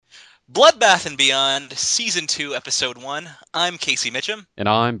Bloodbath and Beyond, Season 2, Episode 1. I'm Casey Mitchum. And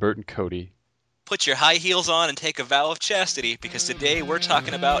I'm Burton Cody. Put your high heels on and take a vow of chastity, because today we're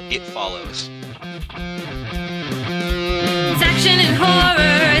talking about It Follows. It's action and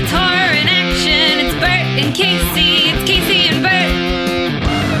horror, it's horror and action. It's Bert and Casey, it's Casey and Bert.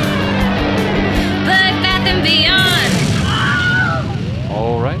 Bloodbath and Beyond.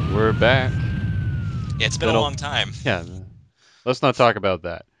 All right, we're back. Yeah, it's been a long time. Yeah, let's not talk about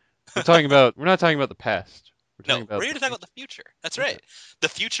that. We're not talking about the past. We're here to talk about the future. That's right. The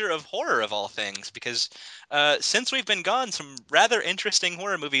future of horror, of all things, because since we've been gone, some rather interesting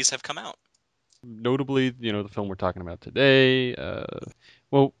horror movies have come out. Notably, the film we're talking about today.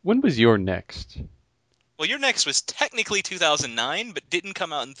 Well, when was your next? Well, your next was technically 2009, but didn't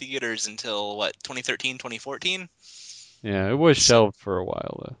come out in theaters until, 2013, 2014? Yeah, it was shelved for a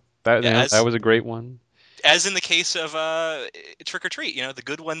while, though. That was a great one. As in the case of Trick or Treat, the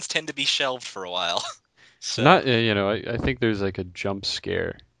good ones tend to be shelved for a while. So. I think there's like a jump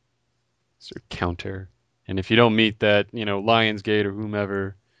scare sort of counter. And if you don't meet that, Lionsgate or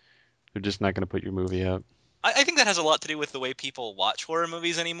whomever, they're just not going to put your movie out. I think that has a lot to do with the way people watch horror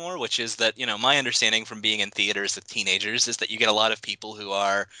movies anymore, which is that, my understanding from being in theaters with teenagers is that you get a lot of people who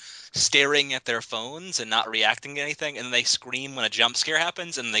are staring at their phones and not reacting to anything, and then they scream when a jump scare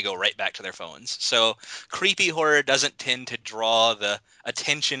happens, and they go right back to their phones. So creepy horror doesn't tend to draw the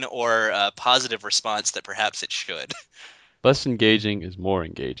attention or positive response that perhaps it should. Less engaging is more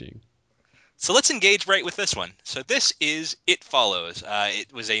engaging. So let's engage right with this one. So this is It Follows.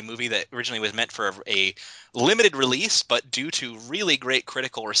 It was a movie that originally was meant for a limited release, but due to really great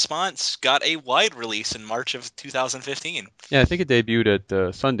critical response, got a wide release in March of 2015. Yeah, I think it debuted at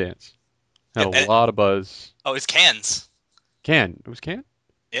Sundance. Had a lot of buzz. Oh, it's Cannes. Cannes. It was Cannes?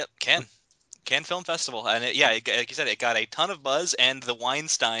 Yep, Cannes. Cannes Film Festival. And like you said, it got a ton of buzz, and the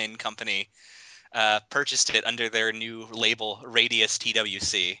Weinstein Company purchased it under their new label, Radius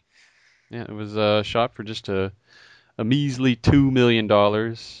TWC. Yeah, it was shot for just a measly $2 million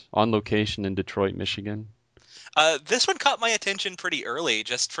on location in Detroit, Michigan. This one caught my attention pretty early,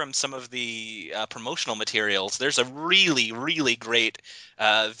 just from some of the promotional materials. There's a really, really great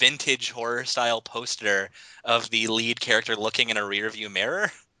vintage horror-style poster of the lead character looking in a rearview mirror.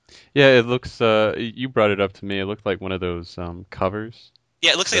 Yeah, it looks, you brought it up to me, it looked like one of those covers.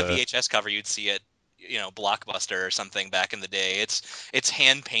 Yeah, it looks like a VHS cover you'd see at Blockbuster or something back in the day. It's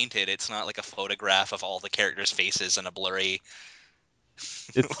hand painted. It's not like a photograph of all the characters' faces in a blurry.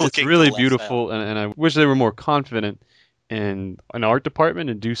 It's really beautiful, and I wish they were more confident in an art department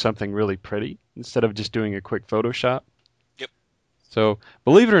and do something really pretty instead of just doing a quick Photoshop. Yep. So,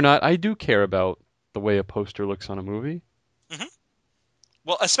 believe it or not, I do care about the way a poster looks on a movie. Mm-hmm.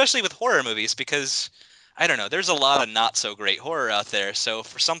 Well, especially with horror movies, because I don't know, there's a lot of not so great horror out there, so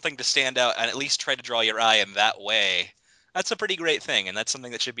for something to stand out and at least try to draw your eye in that way, that's a pretty great thing, and that's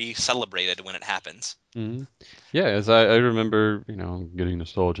something that should be celebrated when it happens. Mm-hmm. Yeah, as I remember, I'm getting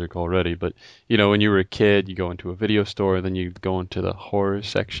nostalgic already, but, when you were a kid, you go into a video store, then you go into the horror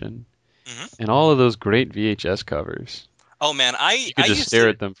section, and all of those great VHS covers. Oh, man, you could just stare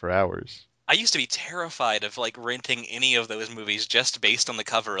at them for hours. I used to be terrified of renting any of those movies just based on the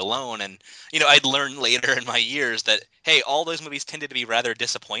cover alone, and I'd learn later in my years that hey, all those movies tended to be rather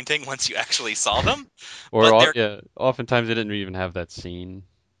disappointing once you actually saw them. Oftentimes they didn't even have that scene.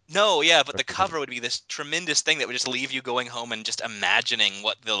 No, yeah, but the cover would be this tremendous thing that would just leave you going home and just imagining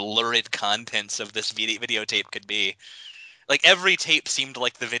what the lurid contents of this videotape could be. Like every tape seemed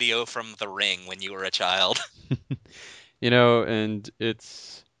like the video from The Ring when you were a child. And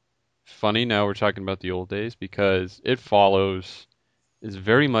it's funny now we're talking about the old days because It Follows is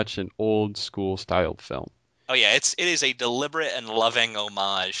very much an old school styled film. Oh yeah, it is a deliberate and loving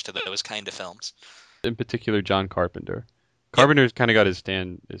homage to those kind of films. In particular, John Carpenter. Carpenter's kind of got his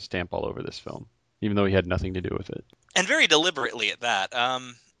stamp all over this film, even though he had nothing to do with it. And very deliberately at that.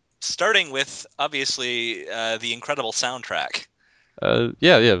 Starting with obviously the incredible soundtrack.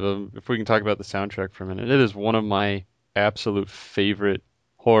 If we can talk about the soundtrack for a minute, it is one of my absolute favorite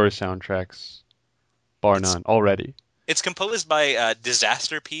horror soundtracks, bar none, already. It's composed by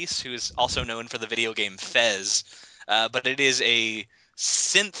Disaster Piece, who is also known for the video game Fez, but it is a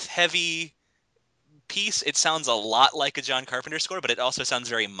synth-heavy piece. It sounds a lot like a John Carpenter score, but it also sounds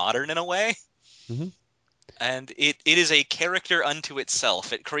very modern in a way. Mm-hmm. And it is a character unto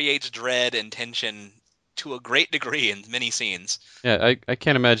itself. It creates dread and tension to a great degree in many scenes. Yeah, I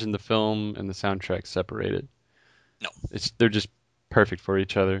can't imagine the film and the soundtrack separated. No. They're just perfect for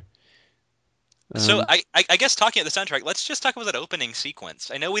each other. So I guess talking at the soundtrack, let's just talk about that opening sequence.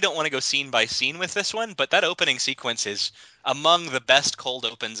 I know we don't want to go scene by scene with this one, but that opening sequence is among the best cold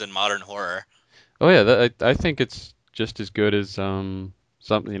opens in modern horror. Oh yeah, I think it's just as good as the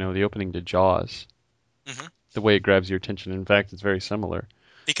opening to Jaws. Hmm. The way it grabs your attention. In fact, it's very similar.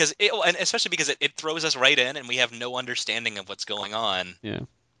 And especially because it throws us right in, and we have no understanding of what's going on. Yeah.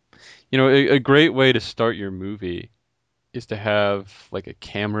 A great way to start your movie is to have like a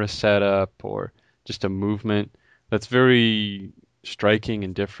camera setup or just a movement that's very striking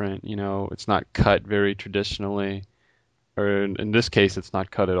and different. It's not cut very traditionally, or in this case, it's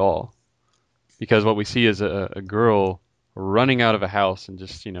not cut at all. Because what we see is a girl running out of a house in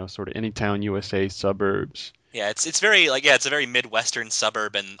just, sort of Anytown, USA suburbs. Yeah, it's a very Midwestern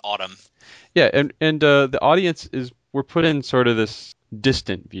suburb in autumn. Yeah, and the audience we're put in sort of this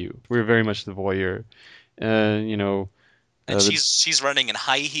distant view. We're very much the voyeur. And she's running in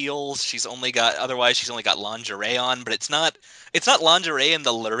high heels. Otherwise she's only got lingerie on, but it's not lingerie in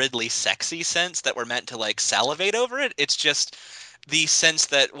the luridly sexy sense that we're meant to like salivate over it. It's just the sense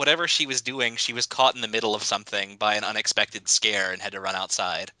that whatever she was doing, she was caught in the middle of something by an unexpected scare and had to run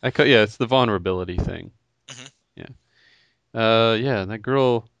outside. Yeah, it's the vulnerability thing. Hmm. Yeah. Yeah, that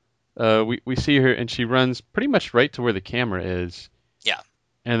girl, we see her and she runs pretty much right to where the camera is. Yeah.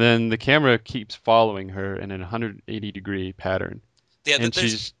 And then the camera keeps following her in a 180-degree pattern. Yeah, and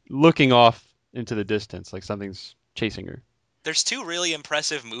she's looking off into the distance like something's chasing her. There's two really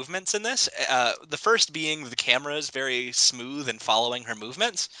impressive movements in this. The first being the camera is very smooth and following her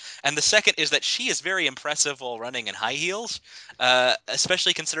movements, and the second is that she is very impressive while running in high heels,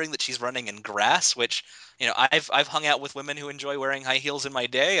 especially considering that she's running in grass, which I've hung out with women who enjoy wearing high heels in my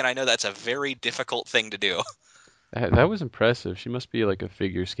day, and I know that's a very difficult thing to do. That was impressive. She must be like a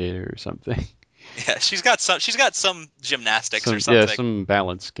figure skater or something. Yeah, she's got some gymnastics or something. Yeah, some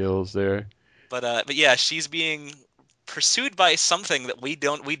balance skills there. But yeah, she's being pursued by something that we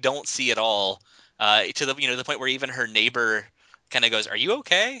don't see at all, to the point where even her neighbor kind of goes, "Are you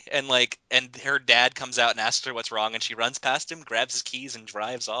okay?" and her dad comes out and asks her what's wrong, and she runs past him, grabs his keys, and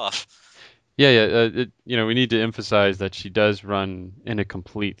drives off. Yeah. We need to emphasize that she does run in a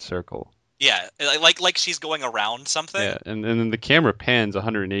complete circle. Yeah, like she's going around something. Yeah, and then the camera pans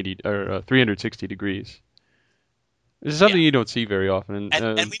 180 or 360 degrees. This is something you don't see very often.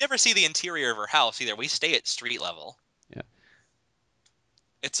 And we never see the interior of her house either. We stay at street level. Yeah.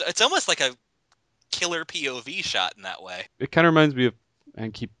 It's almost like a killer POV shot in that way. It kind of reminds me of, I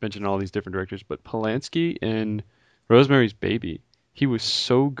keep mentioning all these different directors, but Polanski in Rosemary's Baby, he was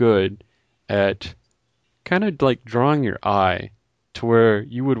so good at kind of like drawing your eye to where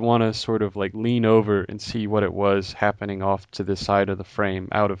you would want to sort of like lean over and see what it was happening off to the side of the frame,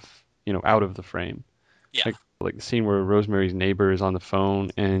 out of the frame. Yeah. Like the scene where Rosemary's neighbor is on the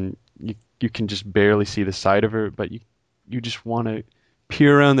phone and you can just barely see the side of her, but you just want to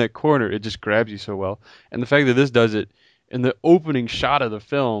peer around that corner. It just grabs you so well. And the fact that this does it in the opening shot of the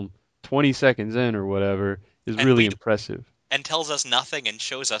film, 20 seconds in or whatever, is really impressive. And tells us nothing and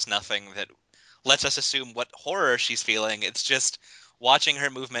shows us nothing that lets us assume what horror she's feeling. It's just watching her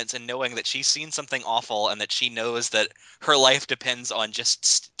movements and knowing that she's seen something awful and that she knows that her life depends on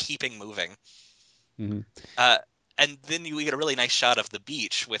just keeping moving. Mm-hmm. And then we get a really nice shot of the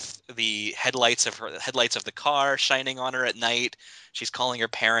beach with the headlights of the car shining on her at night. She's calling her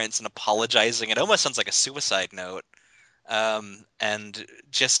parents and apologizing. It almost sounds like a suicide note. And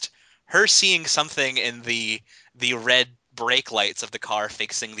just her seeing something in the red brake lights of the car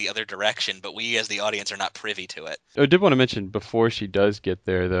facing the other direction, but we as the audience are not privy to it. I did want to mention before she does get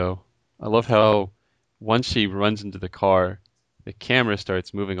there, though, I love how once she runs into the car, the camera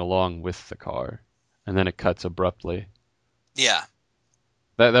starts moving along with the car, and then it cuts abruptly. Yeah.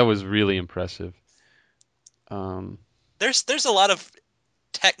 That was really impressive. There's a lot of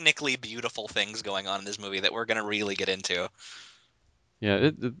technically beautiful things going on in this movie that we're going to really get into.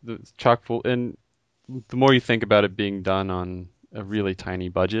 Yeah, it's chock full, and the more you think about it being done on a really tiny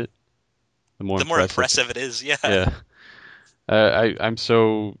budget, the more impressive it is. Yeah. Yeah. I'm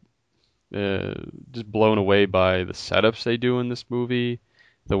so just blown away by the setups they do in this movie,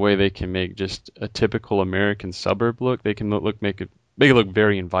 the way they can make just a typical American suburb look. They can make it look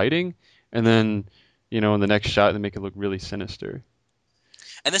very inviting, and then in the next shot they make it look really sinister.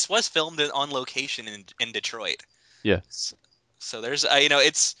 And this was filmed on location in Detroit. Yeah. So there's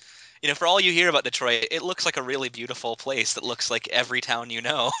it's. For all you hear about Detroit, it looks like a really beautiful place that looks like every town you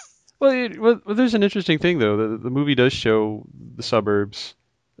know. Well, there's an interesting thing, though. The movie does show the suburbs.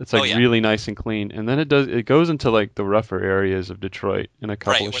 It's really nice and clean. And then it goes into like the rougher areas of Detroit in a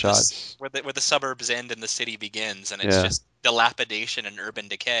couple of shots. Where the suburbs end and the city begins, and it's just dilapidation and urban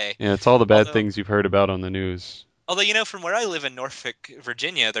decay. Yeah, it's all the bad Although, things you've heard about on the news. although, from where I live in Norfolk,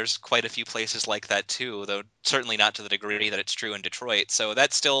 Virginia, there's quite a few places like that too, though certainly not to the degree that it's true in Detroit. So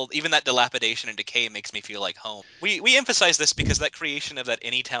that's still, even that dilapidation and decay makes me feel like home. We emphasize this because that creation of that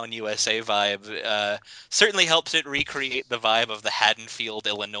Anytown, USA vibe certainly helps it recreate the vibe of the Haddonfield,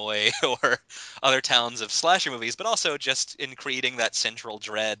 Illinois, or other towns of slasher movies, but also just in creating that central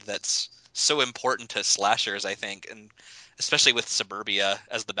dread that's so important to slashers, I think, and especially with suburbia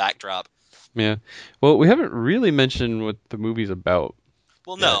as the backdrop. Yeah. Well, we haven't really mentioned what the movie's about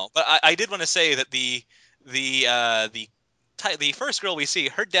Well, yet. no, but I did want to say that the first girl we see,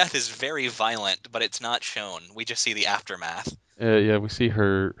 her death is very violent, but it's not shown. We just see the aftermath. Yeah, we see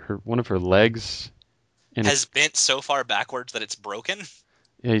her one of her legs, and Has bent so far backwards that it's broken.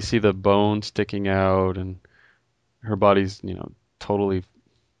 yeah, you see the bone sticking out, and her body's, totally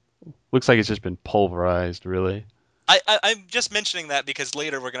looks like it's just been pulverized, really. I'm just mentioning that because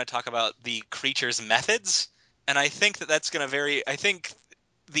later we're going to talk about the creature's methods, and I think that's going to vary. I think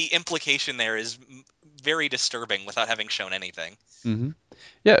the implication there is very disturbing without having shown anything. Hmm.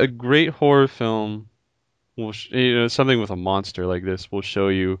 Yeah, a great horror film will, something with a monster like this will show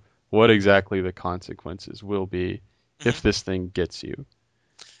you what exactly the consequences will be if Mhm. this thing gets you.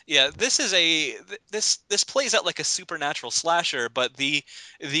 Yeah, this plays out like a supernatural slasher, but the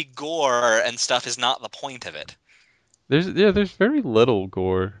gore and stuff is not the point of it. There's very little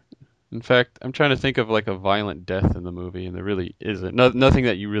gore. In fact, I'm trying to think of like a violent death in the movie, and there really isn't. Nothing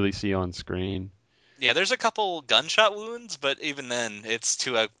that you really see on screen. Yeah, there's a couple gunshot wounds, but even then, it's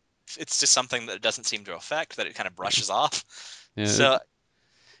just something that doesn't seem to affect, that it kind of brushes off. Yeah, So,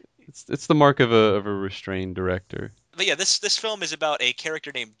 it's the mark of a restrained director. but yeah, this film is about a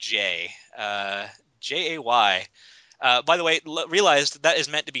character named Jay, Jay. By the way, realized that is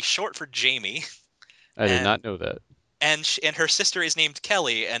meant to be short for Jamie, I did and not know that. and her sister is named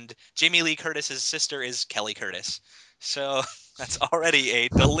Kelly, and Jamie Lee Curtis's sister is Kelly Curtis. So that's already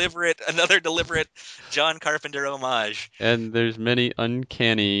another deliberate John Carpenter homage. And there's many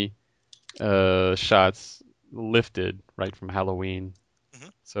uncanny shots lifted right from Halloween. Hmm.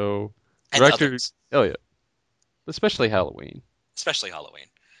 So And director, others, oh yeah, especially Halloween. especially Halloween.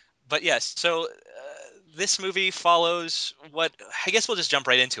 But yes, so this movie follows what I guess we'll just jump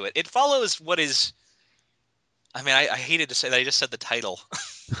right into it. It follows what is. I mean, I hated to say that I just said the title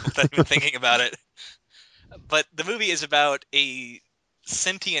without even thinking about it. But the movie is about a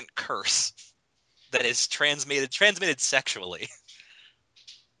sentient curse that is transmitted sexually.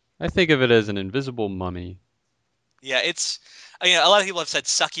 I think of it as an invisible mummy. Yeah, it's a lot of people have said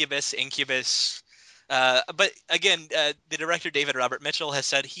succubus, incubus, but again, the director David Robert Mitchell has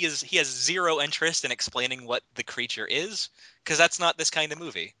said he has zero interest in explaining what the creature is because that's not this kind of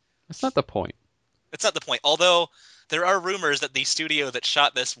movie. That's not the point. That's not the point. Although there are rumors that the studio that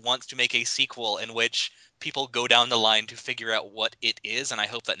shot this wants to make a sequel in which people go down the line to figure out what it is, and I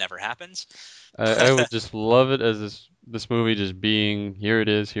hope that never happens. I would just love it as this movie just being here it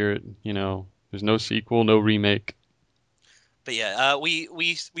is, here it, there's no sequel, no remake. But yeah, we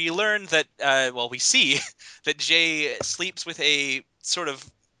learn that we see that Jay sleeps with a sort of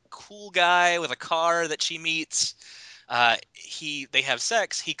cool guy with a car that she meets. They have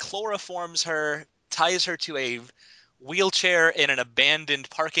sex. He chloroforms her, ties her to a wheelchair in an abandoned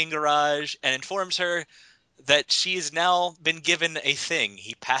parking garage, and informs her that she has now been given a thing.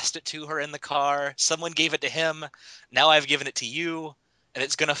 He passed it to her in the car. Someone gave it to him. Now I've given it to you, and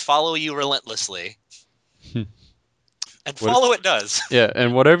it's gonna follow you relentlessly. And What? follow it does. Yeah,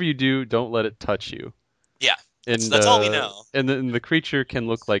 and whatever you do, don't let it touch you. Yeah, And that's all we know. and the creature can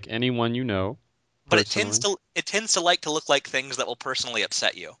look like anyone you know, But personally. it tends to like to look like things that will personally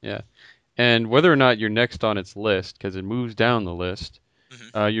upset you. Yeah. And whether or not you're next on its list, because it moves down the list,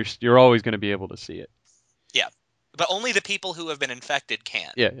 Hmm. you're always going to be able to see it. Yeah, but only the people who have been infected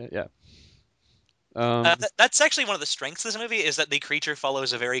can. Yeah, yeah, yeah. Um, That's actually one of the strengths of this movie is that the creature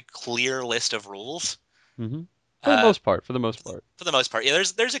follows a very clear list of rules. hmm For the Uh, most part, for the most part. for the most part, yeah.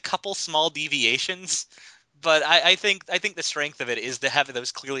 There's a couple small deviations, but I think the strength of it is to have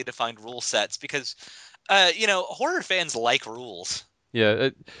those clearly defined rule sets because, horror fans like rules. Yeah,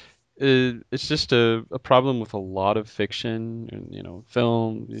 it's just a problem with a lot of fiction and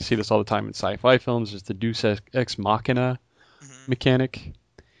film. You see this all the time in sci-fi films. Just the Deus ex machina Hmm. mechanic,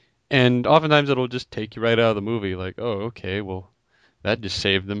 and oftentimes it'll just take you right out of the movie. Like, oh, okay, well, that just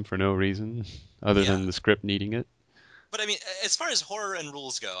saved them for no reason other Yeah. than the script needing it. But I mean, as far as horror and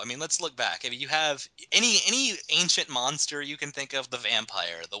rules go, I mean, let's look back. I mean, you have any ancient monster you can think of, the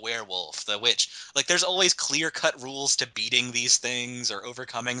vampire, the werewolf, the witch. Like, there's always clear-cut rules to beating these things or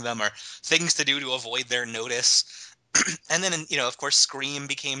overcoming them or things to do to avoid their notice. And then, of course, Scream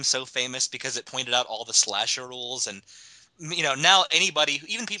became so famous because it pointed out all the slasher rules. And, now anybody,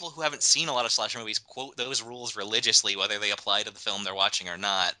 even people who haven't seen a lot of slasher movies, quote those rules religiously, whether they apply to the film they're watching or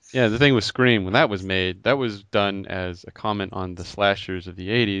not. Yeah, the thing with Scream, when that was made, that was done as a comment on the slashers of the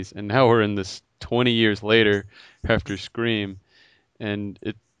 80s, and now we're in this 20 years later after Scream, and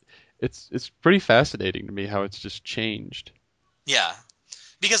it's pretty fascinating to me how it's just changed. Yeah.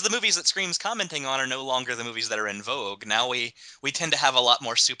 Because the movies that Scream's commenting on are no longer the movies that are in vogue. Now we tend to have a lot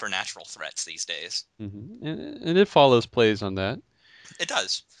more supernatural threats these days. And it follows plays on that. It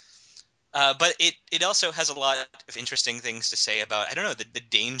does. But it also has a lot of interesting things to say about, I don't know, the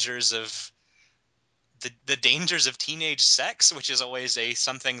dangers of the dangers of teenage sex, which is always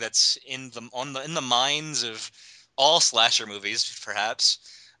something that's in the minds of all slasher movies, perhaps,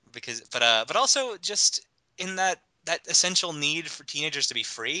 but also just in that essential need for teenagers to be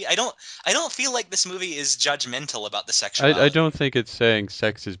free. I don't feel like this movie is judgmental about the I sexuality. don't think it's saying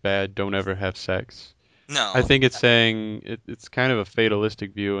sex is bad, don't ever have sex. I No. think it's saying it's kind of a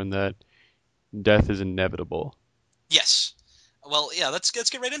fatalistic view in that death is inevitable. Yes. Well, yeah. Let's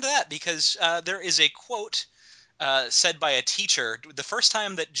get right into that because there is a quote said by a teacher the first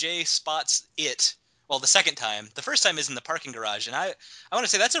time that Jay spots it. Well, the second time. The first time is in the parking garage, and I want to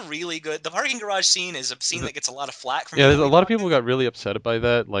say that's a really good. The parking garage scene is a scene that gets a lot of flack from Yeah, the there's a movie lot of market. people got really upset by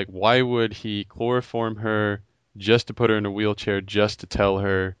that. Like, why would he chloroform her just to put her in a wheelchair, just to tell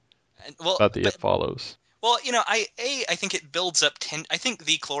her Well, about the but It Follows? well, I think it builds up I think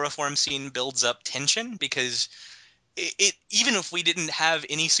the chloroform scene builds up tension because it even if we didn't have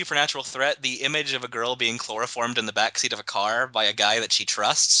any supernatural threat, the image of a girl being chloroformed in the backseat of a car by a guy that she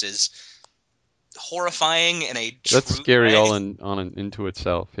trusts is horrifying in a That's true scary way. all into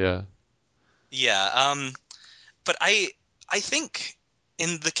itself. Yeah. Yeah, but I think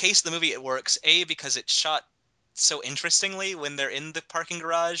in the case of the movie it works because it's shot so interestingly when they're in the parking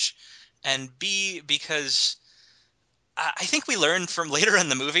garage, and B because I think we learn from later in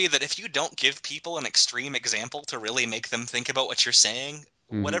the movie that if you don't give people an extreme example to really make them think about what you're saying,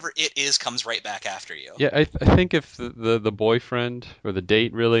 hmm whatever it is comes right back after you. Yeah, I think if the boyfriend or the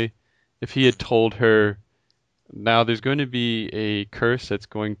date really, if he had told her, now there's going to be a curse that's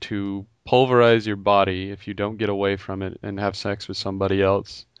going to pulverize your body if you don't get away from it and have sex with somebody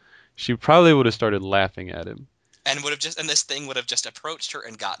else, she probably would have started laughing at him. And this thing would have just approached her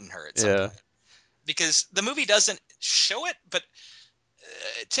and gotten her at some Yeah. point. Because the movie doesn't show it, but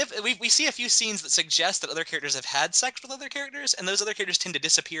we see a few scenes that suggest that other characters have had sex with other characters, and those other characters tend to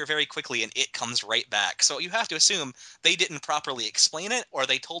disappear very quickly, and it comes right back. So you have to assume they didn't properly explain it, or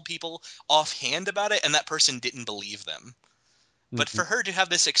they told people offhand about it, and that person didn't believe them. But hmm for her to have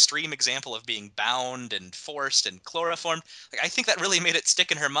this extreme example of being bound and forced and chloroformed, like I think that really made it stick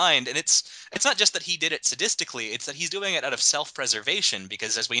in her mind. And it's not just that he did it sadistically; it's that he's doing it out of self-preservation.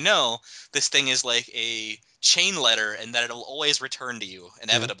 Because as we know, this thing is like a chain letter, and that it'll always return to you Yeah.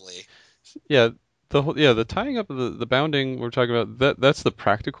 inevitably. Yeah. The tying up of the bounding we're talking about, that's the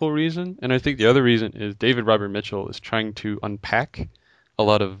practical reason, and I think the other reason is David Robert Mitchell is trying to unpack a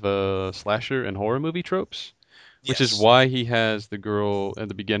lot of slasher and horror movie tropes, which is Yes. why he has the girl at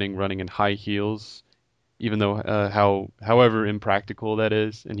the beginning running in high heels, even though however impractical that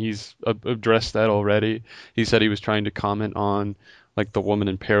is, and he's addressed that already. He said he was trying to comment on like the woman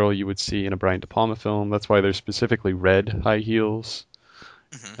in peril you would see in a Brian De Palma film. That's why there's specifically red high heels.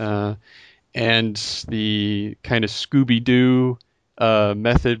 Hmm. Uh, and the kind of Scooby-Doo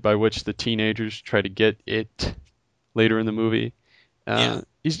method by which the teenagers try to get it later in the movie. Yeah.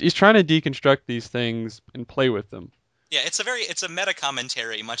 He's trying to deconstruct these things and play with them. Yeah, it's a meta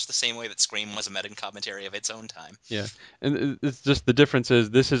commentary, much the same way that Scream was a meta commentary of its own time. Yeah, and it's just the difference is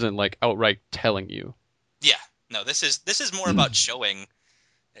this isn't like outright telling you. Yeah. No, this is more about showing.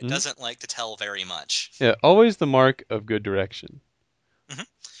 It Mhm. doesn't like to tell very much. Yeah, always the mark of good direction. Hmm.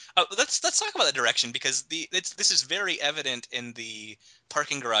 Let's talk about the direction because this is very evident in the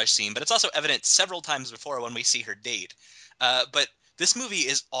parking garage scene, but it's also evident several times before when we see her date. But this movie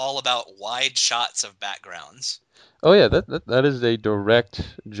is all about wide shots of backgrounds. Oh yeah, that is a direct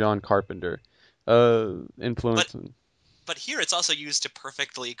John Carpenter But influence. but here it's also used to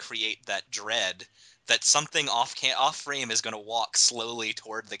perfectly create that dread that something off frame is going to walk slowly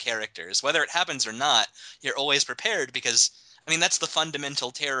toward the characters. Whether it happens or not, you're always prepared because I mean that's the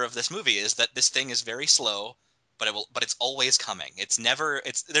fundamental terror of this movie is that this thing is very slow, but it's always coming. There's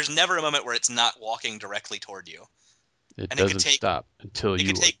never a moment where it's not walking directly toward you. It And it could doesn't take stop until it could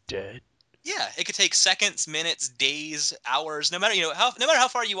you are take dead. yeah, it could take seconds, minutes, days, hours, no matter how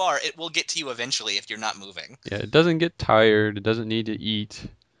far you are, it will get to you eventually if you're not moving. Yeah, it doesn't get tired. It doesn't need to eat,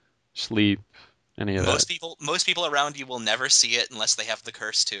 sleep. any of that. Most people around you will never see it unless they have the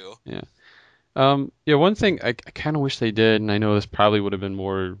curse too. Yeah. Yeah, one thing I kind of wish they did, and I know this probably would have been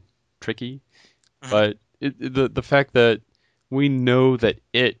more tricky, Mhm. but the fact that we know that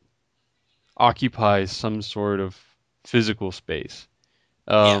it occupies some sort of physical space.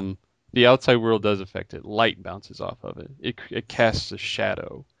 Yeah. Um, the outside world does affect it. Light bounces off of it. It casts a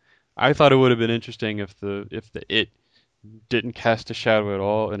shadow. I thought it would have been interesting if the it didn't cast a shadow at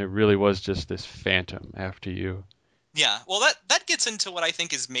all, and it really was just this phantom after you. Yeah. Well, that gets into what I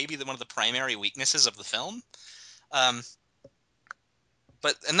think is maybe one of the primary weaknesses of the film. Um,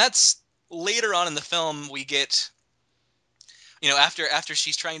 and that's later on in the film we get, after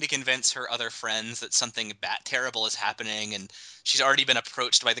she's trying to convince her other friends that something terrible is happening, and she's already been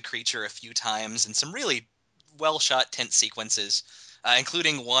approached by the creature a few times, and some really well shot tense sequences,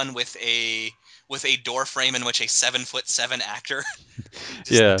 including one with a door frame in which a 7'7" actor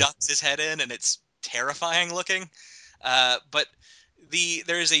just Yeah, ducks his head in, and it's terrifying looking. But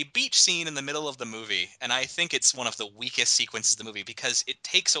there's a beach scene in the middle of the movie, and I think it's one of the weakest sequences of the movie because it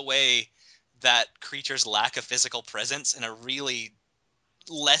takes away that creature's lack of physical presence in a really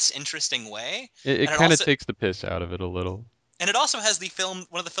less interesting way. it And kind of takes the piss out of it a little. it also has one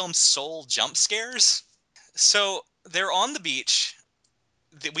of the film's sole jump scares. So they're on the beach.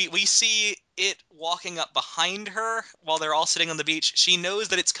 We see it walking up behind her while they're all sitting on the beach. She knows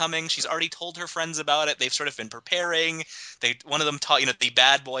that it's coming. She's already told her friends about it. They've sort of been preparing. One of them taught, the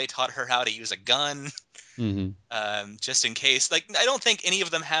bad boy taught her how to use a gun, Hmm. just in case. Like, I don't think any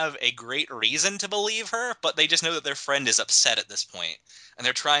of them have a great reason to believe her, but they just know that their friend is upset at this point, and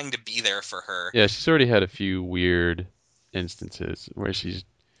they're trying to be there for her. Yeah, she's already had a few weird instances where she's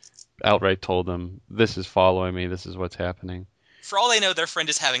outright told them, "This is following me. This is what's happening." For all they know, their friend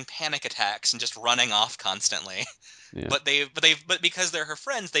is having panic attacks and just running off constantly. Yeah. But because they're her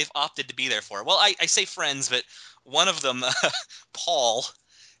friends, they've opted to be there for her. Well, I say friends, but one of them, Paul,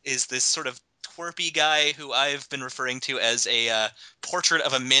 is this sort of twerpy guy who I've been referring to as a portrait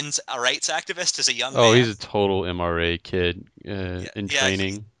of a men's rights activist as a young Oh, he's man. a total MRA kid Yeah, in yeah,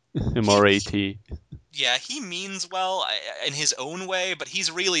 training. he MRAT. yeah, he means well in his own way, but he's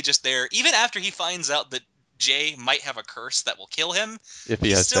really just there. Even after he finds out that Jay might have a curse that will kill him, If he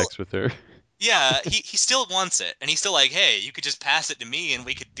he's has still sex with her. yeah, he still wants it, and he's still like, hey, you could just pass it to me, and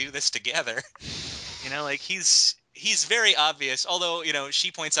we could do this together. Like he's very obvious. Although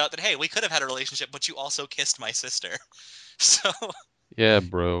she points out that hey, we could have had a relationship, but you also kissed my sister. So Yeah,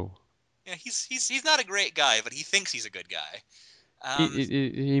 bro. yeah, he's not a great guy, but he thinks he's a good guy. He, Um,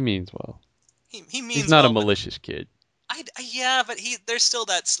 he means well. he He's means not a well, but malicious kid. yeah, but he's still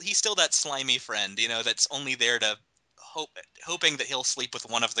that slimy friend, that's only there to hoping that he'll sleep with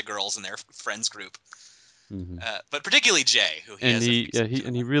one of the girls in their friends group. Hmm. But particularly Jay, who he And has a few scenes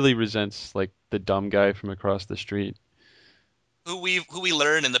he with, really resents like the dumb guy from across the street. who we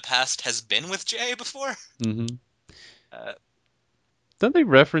learn in the past has been with Jay before. Hmm. Uh, Don't they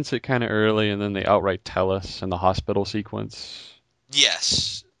reference it kind of early, and then they outright tell us in the hospital sequence?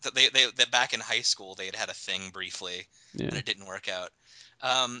 yes, that back in high school they had a thing briefly, and Yeah. it didn't work out.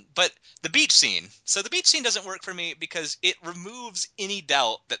 But the beach scene. So the beach scene doesn't work for me because it removes any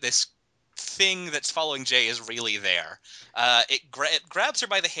doubt that this thing that's following Jay is really there. It grabs her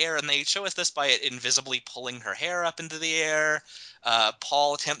by the hair, and they show us this by it invisibly pulling her hair up into the air.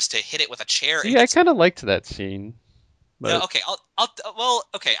 Paul attempts to hit it with a chair and See, I gets. kind of liked that scene, No, but okay.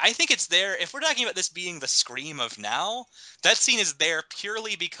 Okay. I think it's there. If we're talking about this being the Scream of now, that scene is there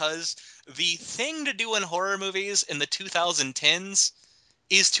purely because the thing to do in horror movies in the 2010s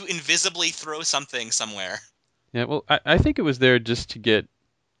is to invisibly throw something somewhere. yeah, well, I think it was there just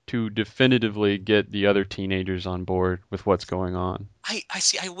to definitively get the other teenagers on board with what's going on. I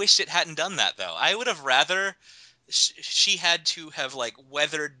see. I wish it hadn't done that though. I would have rather she had to have like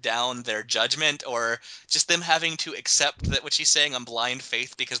weathered down their judgment, or just them having to accept that what she's saying on blind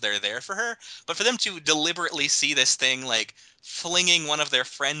faith because they're there for her. But for them to deliberately see this thing like flinging one of their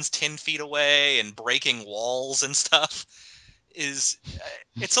friends 10 feet away and breaking walls and stuff is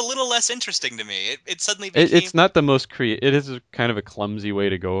it's a little less interesting to me. It suddenly became It's not the most creative. It is kind of a clumsy way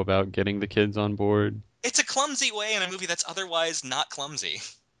to go about getting the kids on board. it's a clumsy way in a movie that's otherwise not clumsy.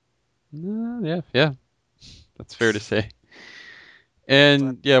 Yeah, yeah, that's fair to say. But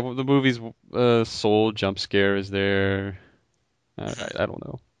And yeah, well, the movie's soul jump scare is there. mhm. I don't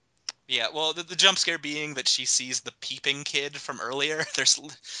know. Yeah, well, the jump scare being that she sees the peeping kid from earlier. There's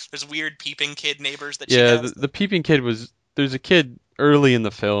weird peeping kid neighbors that she Yeah, has. the peeping kid was there's a kid early in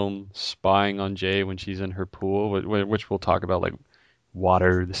the film spying on Jay when she's in her pool, which we'll talk about like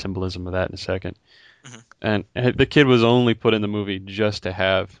water, the symbolism of that in a second. Mhm. And the kid was only put in the movie just to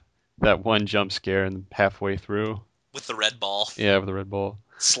have that one jump scare and halfway through. with the red ball Yeah, with the red ball.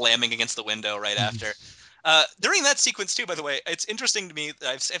 slamming against the window right after. During that sequence too, by the way, it's interesting to me.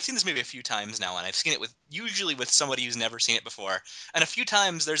 I've seen this movie a few times now, and I've seen it with usually with somebody who's never seen it before. And a few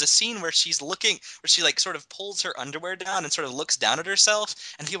times there's a scene where she's looking, where she like sort of pulls her underwear down and sort of looks down at herself,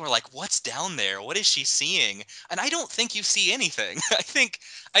 and people are like, "What's down there? What is she seeing?" And I don't think you see anything. I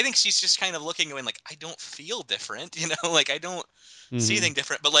think she's just kind of looking and going like, "I don't feel different," like I don't see Hmm. anything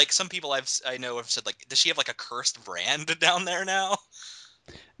different. But like some people I know have said like, does she have like a cursed brand down there now?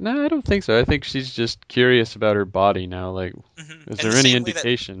 No, I don't think so. I think she's just curious about her body now. Like, is In the there any same way that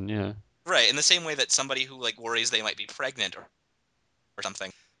indication? Yeah. right, in the same way that somebody who like worries they might be pregnant or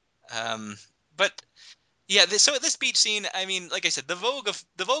something. Um, but yeah, so this beach scene, I mean, like I said, the vogue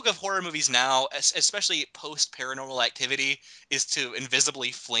of horror movies now, especially post Paranormal Activity, is to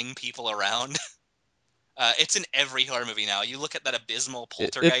invisibly fling people around. It's in every horror movie now. You look at that abysmal It,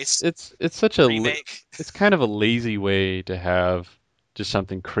 it's Poltergeist it's it's such a remake. it's kind of a lazy way to have just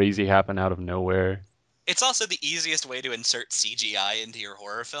something crazy happen out of nowhere. It's also the easiest way to insert CGI into your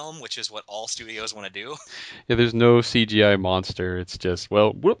horror film, which is what all studios want to do. Yeah, there's no CGI monster. It's just,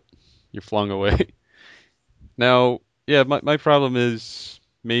 well, whoop, you're flung away. Now, yeah, my problem is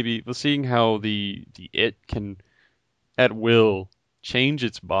maybe well, seeing how the it can at will change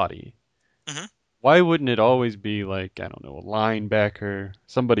its body. Hmm. Why wouldn't it always be like, I don't know, a linebacker,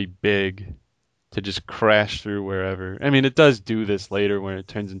 somebody big to just crash through wherever? I mean, it does do this later when it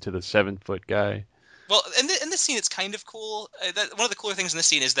turns into the 7 foot guy. Well, in this scene, it's kind of cool. One of the cooler things in this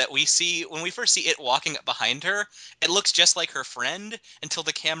scene is that we see when we first see it walking up behind her, it looks just like her friend until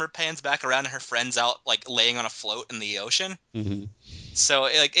the camera pans back around and her friend's out like laying on a float in the ocean. Hmm. So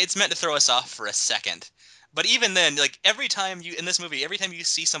like it's meant to throw us off for a second. But even then, like every time you in this movie, every time you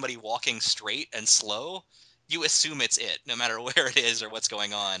see somebody walking straight and slow, you assume it's it, no matter where it is or what's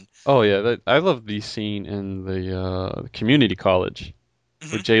going on. Oh yeah, I love the scene in the community college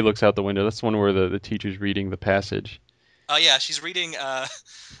where Hmm. Jay looks out the window. That's the one where the teacher's reading the passage. Oh yeah, she's reading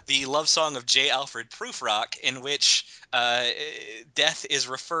the love song of J. Alfred Prufrock, in which death is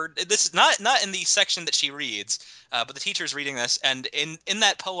referred. This is not in the section that she reads, but the teacher's reading this, and in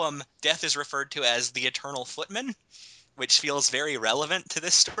that poem, death is referred to as the eternal footman, which feels very relevant to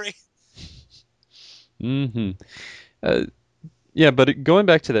this story. Hmm. Uh, yeah, but going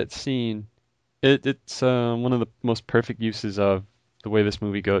back to that scene, it's one of the most perfect uses of the way this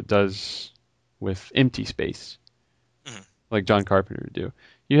movie does with empty space, Mhm. like John Carpenter would do.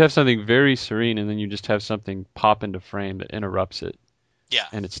 You have something very serene, and then you just have something pop into frame that interrupts it, Yeah.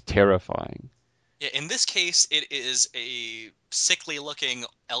 and it's terrifying. Yeah, in this case, it is a sickly-looking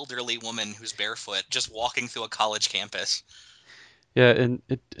elderly woman who's barefoot, just walking through a college campus. Yeah, and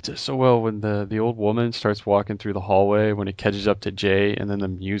it does so well when the old woman starts walking through the hallway when it catches up to Jay, and then the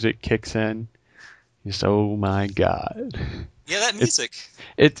music kicks in. Just, oh my God. Yeah, that It music,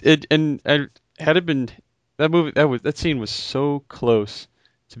 and had it been that movie that scene was so close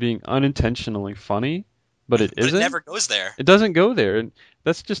to being unintentionally funny, but it but it isn't. never goes there. It doesn't go there, and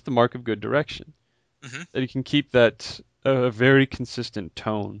that's just the mark of good direction. Hmm. That you can keep that very consistent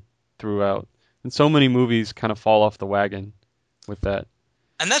tone throughout. And so many movies kind of fall off the wagon with that.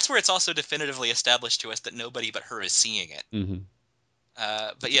 And that's where it's also definitively established to us that nobody but her is seeing it. Hmm.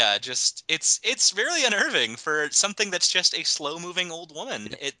 But yeah, just it's really unnerving for something that's just a slow-moving old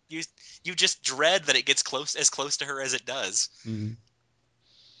woman. You just dread that it gets close to her as it does. Hmm.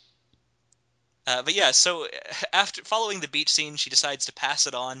 But yeah, so after following the beach scene, she decides to pass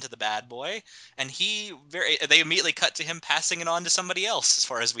it on to the bad boy, and they immediately cut to him passing it on to somebody else, as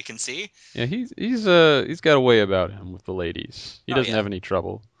far as we can see. Yeah, he's got a way about him with the ladies. He Oh doesn't yeah. have any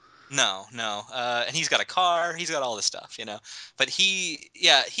trouble. No, no. And he's got a car, he's got all this stuff. But he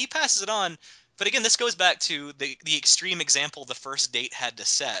passes it on. But again, this goes back to the extreme example the first date had to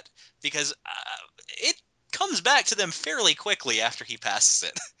set, because it comes back to them fairly quickly after he passes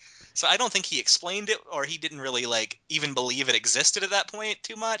it. So I don't think he explained it, or he didn't really like even believe it existed at that point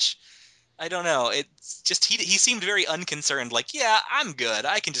too much. I don't know. It's just he seemed very unconcerned, like, yeah, I'm good.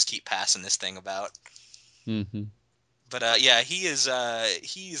 I can just keep passing this thing about. Hmm. But yeah, he's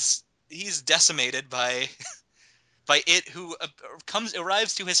decimated by by it who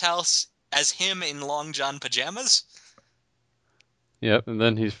arrives to his house as him in long john pajamas, Yep, and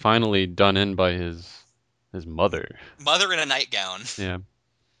then he's finally done in by his mother. mother in a nightgown, Yeah.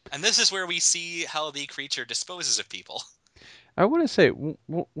 and this is where we see how the creature disposes of people. I want to say,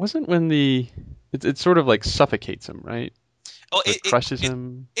 wasn't when it sort of like suffocates him, right? Oh, Or crushes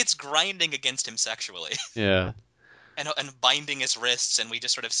him. it's grinding against him sexually, Yeah. and binding his wrists, and we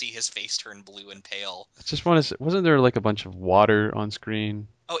just sort of see his face turn blue and pale. I just want to say, wasn't there like a bunch of water on screen?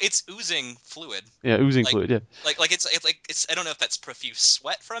 Oh, it's oozing fluid. Yeah, oozing Like fluid. Yeah. it's I don't know if that's profuse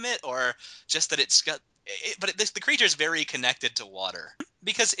sweat from it or just that it's got the creature is very connected to water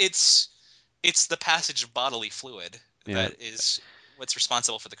because it's the passage of bodily fluid Yeah. that is what's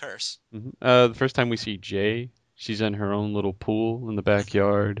responsible for the curse. The first time we see Jay, she's in her own little pool in the Mhm.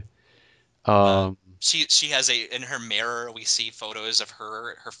 backyard. Uh, Um, she has in her mirror we see photos of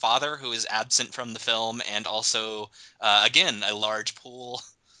her father who is absent from the film and also again a large pool.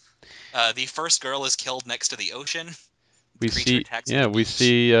 The first girl is killed next to the ocean. The we creature see, attacks at yeah, the we beach.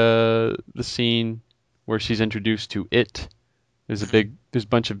 see the scene where she's introduced to it. Mhm. There's a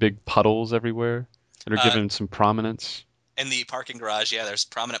bunch of big puddles everywhere that are Uh, given some prominence. in the parking garage, yeah, there's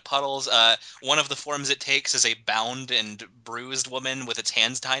prominent puddles. One of the forms it takes is a bound and bruised woman with its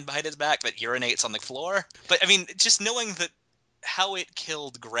hands tied behind its back that urinates on the floor. But I mean, just knowing that how it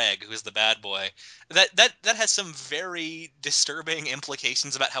killed Greg, who's the bad boy, that has some very disturbing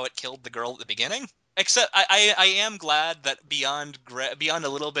implications about how it killed the girl at the beginning. Except I am glad that beyond a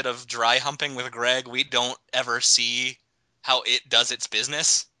little bit of dry humping with Greg, we don't ever see how it does its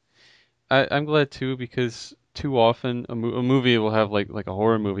business. I'm glad too because too often a movie will have like a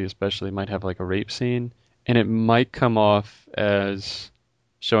horror movie especially might have like a rape scene and it might come off as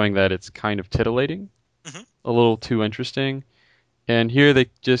showing that it's kind of titillating, Mhm. a little too interesting. And here they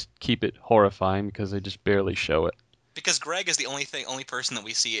just keep it horrifying because they just barely show it. Because Greg is the only person that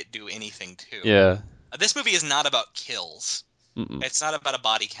we see it do anything to. Yeah. This movie is not about kills. Mm-mm. It's not about a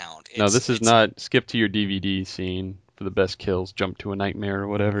body count. No, It's this is it's not skip to your DVD scene for the best kills, jump to a nightmare or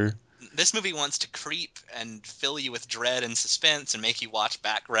whatever. this movie wants to creep and fill you with dread and suspense and make you watch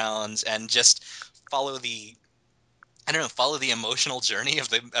backgrounds and just follow the I don't know, follow the emotional journey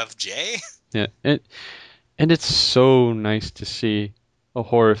of Jay. Yeah. And it's so nice to see a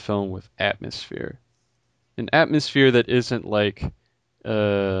horror film with atmosphere. An atmosphere that isn't like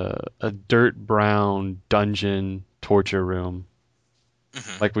a dirt brown dungeon torture room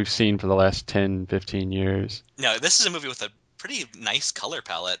Hmm. like we've seen for the last 10, 15 years. No, this is a movie with a pretty nice color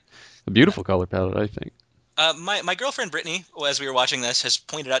palette. A beautiful color palette, I think. My girlfriend Brittany, as we were watching this, has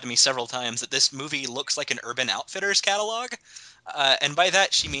pointed out to me several times that this movie looks like an Urban Outfitters catalog. And by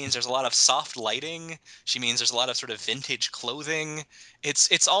that, she means there's a lot of soft lighting. She means there's a lot of sort of vintage clothing.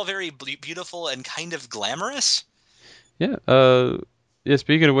 It's all very beautiful and kind of glamorous. Yeah. Yeah.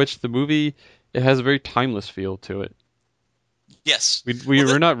 Speaking of which, the movie it has a very timeless feel to it. Yes. We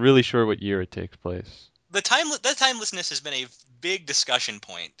Well, were not really sure what year it takes place. the timelessness has been a big discussion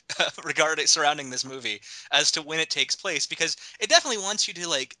point regarding surrounding this movie as to when it takes place because it definitely wants you to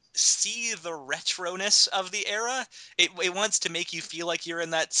like see the retroness of the era. It wants to make you feel like you're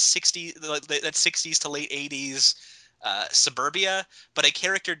in that 60s to late 80s suburbia, but a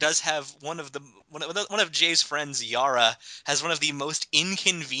character does have one of Jay's friends, Yara, has one of the most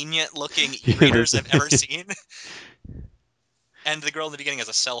inconvenient looking Yeah, e-readers I've ever seen, and the girl in the beginning has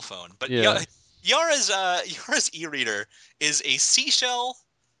a cell phone. But yeah. Yara's e-reader is a seashell,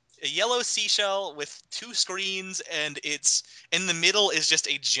 a yellow seashell with two screens, and it's in the middle is just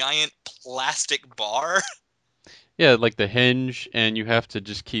a giant plastic bar. Yeah, like the hinge, and you have to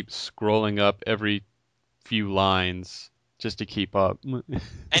just keep scrolling up every few lines just to keep up.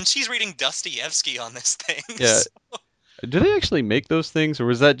 And she's reading Dostoevsky on this thing. Yeah. Do they actually make those things, or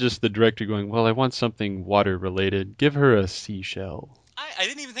was that just the director going, "Well, I want something water related. Give her a seashell." I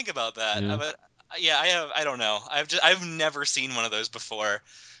didn't even think about that. Yeah. But yeah, I don't know. I've never seen one of those before.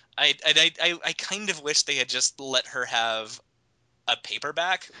 I kind of wish they had just let her have a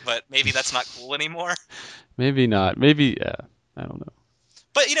paperback, but maybe that's not cool anymore. Maybe not. Maybe yeah. I don't know.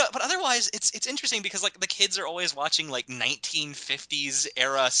 But but otherwise, it's interesting because like the kids are always watching like 1950s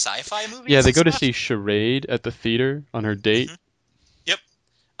era sci-fi Yeah, movies they and go to stuff. see Charade at the theater on her date. Hmm. Yep.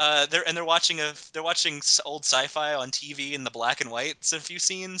 They're watching old sci-fi on TV in the black and whites. A few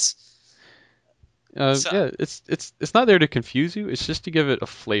scenes. So Yeah, it's not there to confuse you. It's just to give it a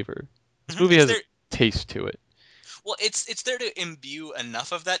flavor. This movie it's has a there. taste to it. Well, it's there to imbue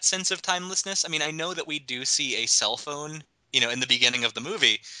enough of that sense of timelessness. I mean, I know that we do see a cell phone, in the beginning of the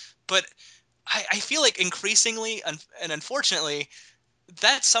movie, but I feel like increasingly and unfortunately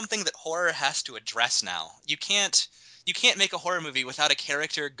that's something that horror has to address now. You can't make a horror movie without a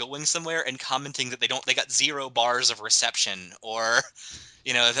character going somewhere and commenting that they got 0 bars of reception or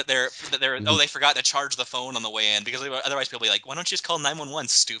Mhm. they forgot to charge the phone on the way in because otherwise people will be like, why don't you just call 911,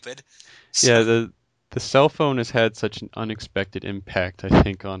 stupid? Yeah, So the cell phone has had such an unexpected impact, I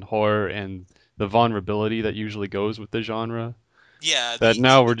think, on horror and the vulnerability that usually goes with the genre. Yeah, that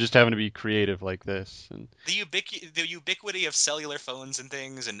now we're just having to be creative like this. And the ubiquity of cellular phones and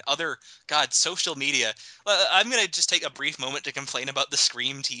things and other, God, social media. I'm going to just take a brief moment to complain about the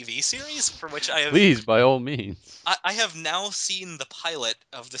Scream TV series, for which please, by all means. I have now seen the pilot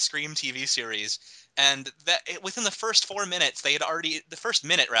of the Scream TV series, and within the first 4 minutes, the first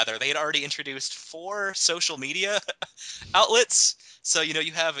minute rather, they had already introduced 4 social media outlets. So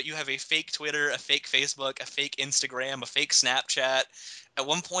you have a fake Twitter, a fake Facebook, a fake Instagram, a fake Snapchat. At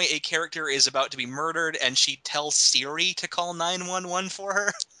one point, a character is about to be murdered, and she tells Siri to call 911 for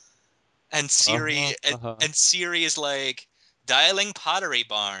her. And Siri is like dialing Pottery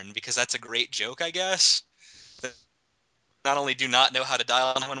Barn because that's a great joke, I guess. That not only do not know how to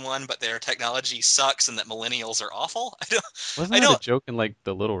dial 911, but their technology sucks, and that millennials are awful. Wasn't I that a don't. joke in like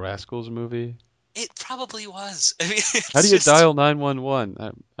the Little Rascals movie? It probably was. I mean, How do it's you just. dial 911?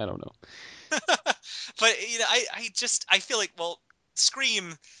 I don't know. But I feel like, well,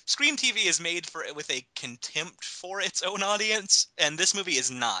 Scream TV is made with a contempt for its own audience, and this movie is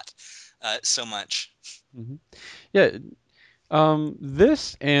not so much. Hmm. Yeah,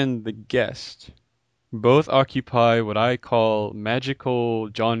 this and The Guest both occupy what I call magical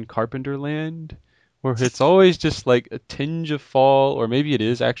John Carpenter land, where it's always just like a tinge of fall, or maybe it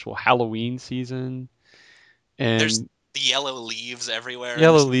is actual Halloween season, There's and the yellow leaves everywhere in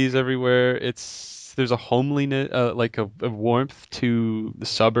yellow this leaves movie. everywhere. There's a homeliness, like a warmth to the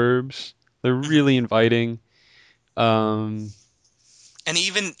suburbs. They're Mhm. really inviting. Um, And there's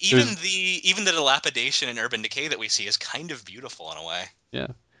even the dilapidation and urban decay that we see is kind of beautiful in a way. yeah,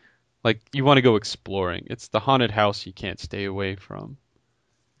 like you want to go exploring. It's the haunted house you can't stay away from.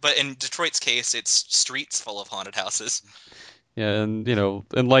 But in Detroit's case, it's streets full of haunted houses. Yeah, and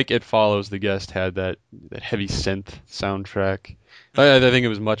and like It Follows, The Guest had that heavy synth soundtrack. I Mhm. think it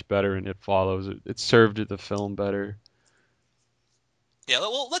was much better in It Follows. It served the film better. Yeah,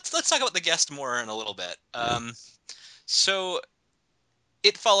 well, let's talk about The Guest more in a little bit. Yeah. So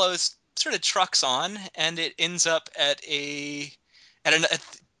it follows sort of trucks on, and it ends up at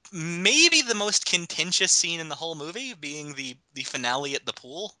maybe the most contentious scene in the whole movie, being the finale at the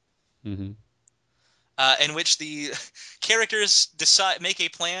pool, Hmm. in which the characters make a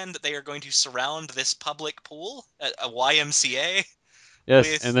plan that they are going to surround this public pool at a YMCA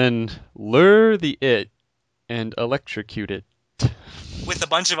Yes, and with then lure the it and electrocute it. a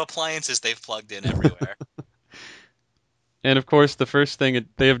bunch of appliances they've plugged in everywhere. And of course, the first thing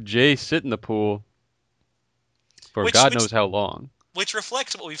they have Jay sit in the pool for which God which knows how long. which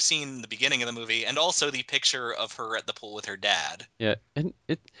reflects what we've seen in the beginning of the movie, and also the picture of her at the pool with her dad. Yeah, and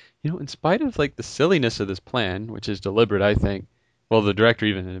in spite of like the silliness of this plan, which is deliberate, I think. Well, the director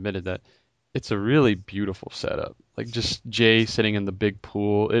even admitted that it's a really beautiful setup. Like just Jay sitting in the big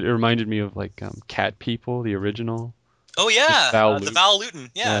pool. It reminded me of like Cat People, the original Oh with yeah, Val the Lewton. Val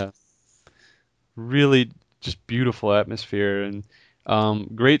Lewton. Yeah. Yeah, really just beautiful atmosphere and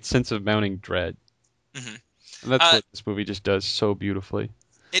great sense of mounting dread. Hmm. And that's Uh, what this movie just does so beautifully.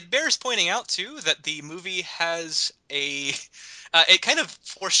 it bears pointing out too that the movie has a it kind of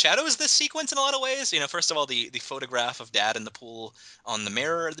foreshadows this sequence in a lot of ways. First of all, the photograph of Dad in the pool on the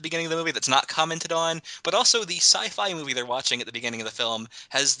mirror at the beginning of the movie that's not commented on, but also the sci-fi movie they're watching at the beginning of the film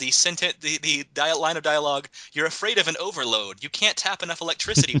has the sentence, line of dialogue: "You're afraid of an overload. You can't tap enough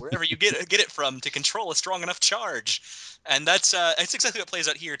electricity wherever you get it from to control a strong enough charge." And that's exactly what plays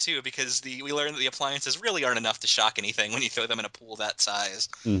out here too, because we learn that the appliances really aren't enough to shock anything when you throw them in a pool that size.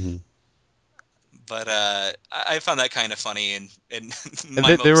 Hmm. But I found that kind of funny in And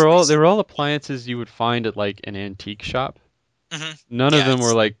my most they recent. were all appliances you would find at like an antique shop. Hmm. None of Yeah, them were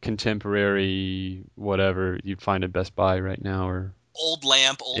it's like contemporary, whatever you'd find at Best Buy right now, or old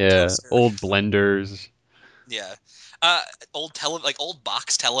lamp, old yeah, toaster. old blenders. Yeah, like old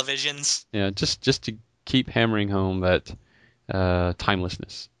box televisions. Yeah, just to keep hammering home that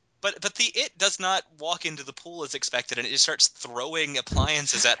timelessness. But the it does not walk into the pool as expected, and it just starts throwing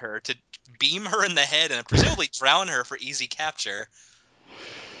appliances at her to beam her in the head and presumably drown her for easy capture.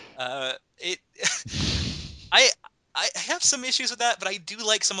 It I I have some issues with that, but I do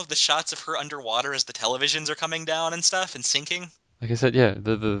like some of the shots of her underwater as the televisions are coming down and stuff and sinking. Like I said, yeah,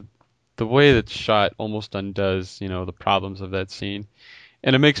 the way that's shot almost undoes, the problems of that scene.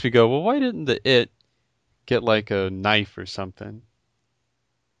 And it makes me go, well, why didn't the it get like a knife or something?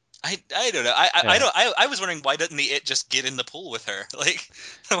 I don't know. I Yeah, don't. I was wondering, why didn't the it just get in the pool with her like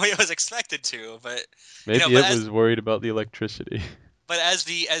the way it was expected to? But maybe but it was worried about the electricity. as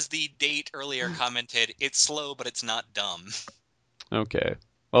the date earlier commented, it's slow, but it's not dumb. Okay.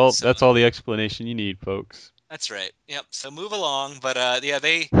 Well, So that's all the explanation you need, folks. that's right. Yep. So move along. But yeah,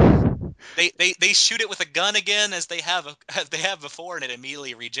 they they shoot it with a gun again as they have before, and it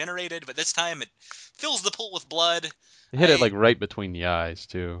immediately regenerated. But this time it fills the pool with blood. They hit it like right between the eyes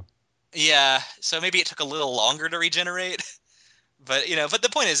too. Yeah, so maybe it took a little longer to regenerate. But but the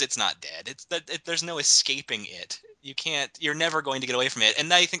point is, it's not dead. It's that there's no escaping it. You can't. You're never going to get away from it.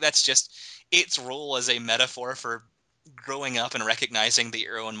 And I think that's just its role as a metaphor for growing up and recognizing that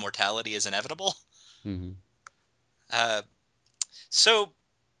your own mortality is inevitable. Mm-hmm. Uh, so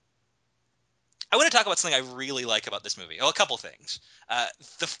I want to talk about something I really like about this movie. Oh, a couple things.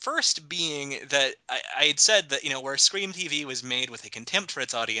 The first being that I had said that where Scream TV was made with a contempt for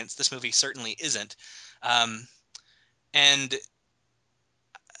its audience, this movie certainly isn't. And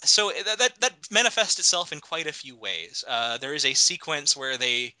so that manifests itself in quite a few ways. There is a sequence where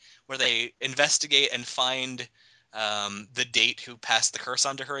they investigate and find the date who passed the curse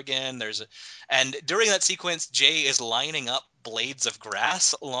onto her again. And during that sequence, Jay is lining up blades of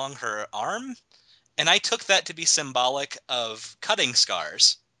grass along her arm, and I took that to be symbolic of cutting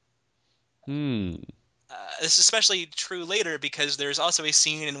scars. Hmm. This is especially true later because there's also a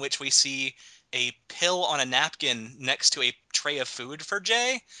scene in which we see a pill on a napkin next to a tray of food for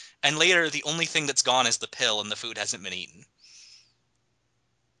Jay, and later the only thing that's gone is the pill, and the food hasn't been eaten.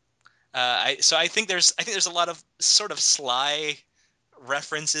 I think there's a lot of sort of sly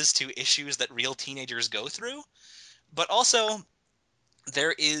references to issues that real teenagers go through, but also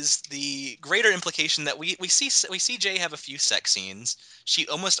there is the greater implication that we see Jay have a few sex scenes. She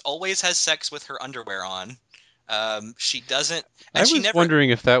almost always has sex with her underwear on. She doesn't, and I she was never.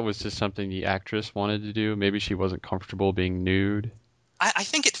 wondering if that was just something the actress wanted to do. Maybe she wasn't comfortable being nude. I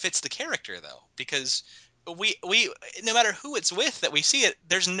think it fits the character though, because we no matter who it's with that we see it,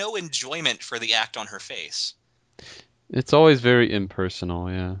 there's no enjoyment for the act on her face. It's always very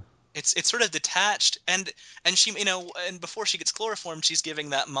impersonal, yeah. It's sort of detached, and she and before she gets chloroformed, she's giving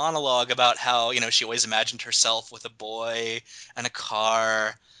that monologue about how she always imagined herself with a boy and a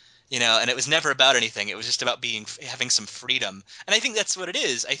car, and it was never about anything. It was just about having some freedom, and I think that's what it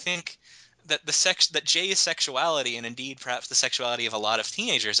is. I think that that Jay's sexuality, and indeed perhaps the sexuality of a lot of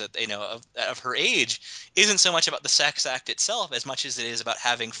teenagers that of her age, isn't so much about the sex act itself as much as it is about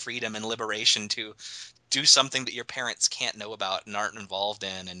having freedom and liberation to do something that your parents can't know about and aren't involved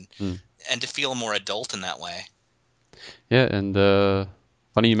in, and to feel more adult in that way. Yeah, and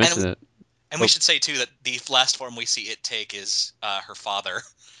funny you mention it. And we should say too that the last form we see it take is her father,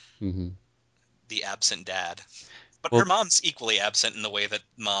 the absent dad. But her mom's equally absent in the way that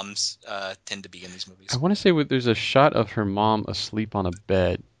moms tend to be in these movies. I want to say there's a shot of her mom asleep on a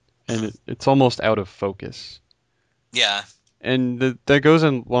bed, and it's almost out of focus. Yeah. And that goes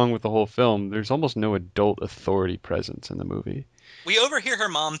along with the whole film. There's almost no adult authority presence in the movie. We overhear her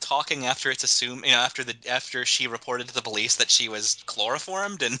mom talking after it's assumed, after she reported to the police that she was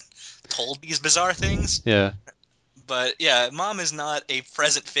chloroformed and told these bizarre things. Yeah. But yeah, mom is not a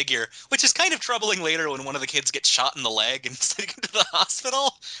present figure, which is kind of troubling later when one of the kids gets shot in the leg and is taken to the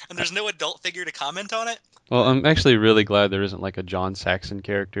hospital, and there's no adult figure to comment on it. Well, I'm actually really glad there isn't like a John Saxon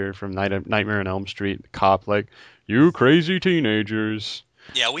character from Nightmare on Elm Street, the cop, like, you crazy teenagers.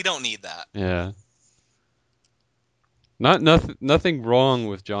 Yeah, we don't need that. Yeah. Nothing wrong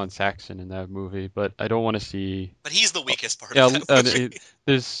with John Saxon in that movie, but I don't want to see. But he's the weakest part of that movie.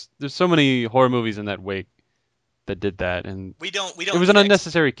 There's so many horror movies in that wake that did that, and we don't. It was an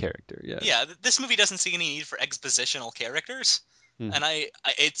unnecessary character. Yeah. Yeah, this movie doesn't see any need for expositional characters, and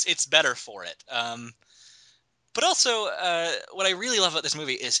it's better for it. But also, what I really love about this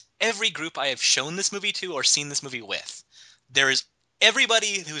movie is every group I have shown this movie to or seen this movie with,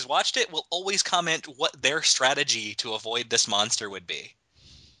 everybody who's watched it will always comment what their strategy to avoid this monster would be.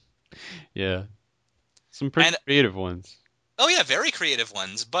 Yeah. Some pretty creative ones. Oh yeah, very creative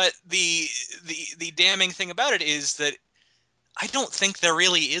ones. But the damning thing about it is that I don't think there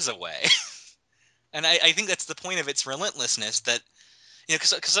really is a way. And I think that's the point of its relentlessness, that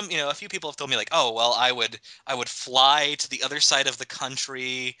because some a few people have told me like, oh well, I would fly to the other side of the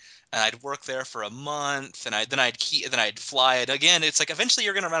country and I'd work there for a month and then I'd fly it again. It's like eventually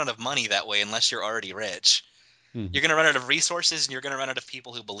you're going to run out of money that way unless you're already rich. You're going to run out of resources and you're going to run out of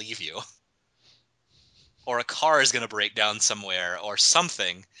people who believe you, or a car is going to break down somewhere or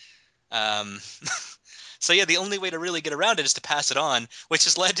something. So yeah, the only way to really get around it is to pass it on, which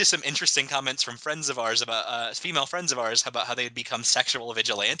has led to some interesting comments from friends of ours about female friends of ours about how they had become sexual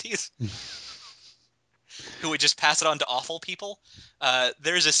vigilantes who would just pass it on to awful people.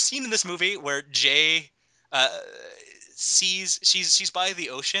 There's a scene in this movie where Jay sees she's by the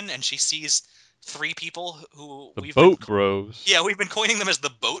ocean and she sees three people who The we've Boat been Bros. yeah, we've been coining them as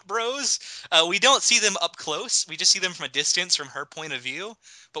the Boat Bros. We don't see them up close. We just see them from a distance from her point of view.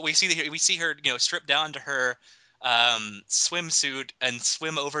 But we see her, strip down to her swimsuit and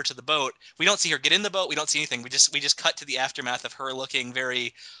swim over to the boat. We don't see her get in the boat. We don't see anything. We just cut to the aftermath of her looking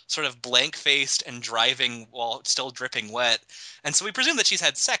very sort of blank-faced and driving while still dripping wet. And so we presume that she's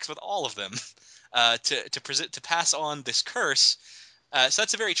had sex with all of them to pass on this curse. So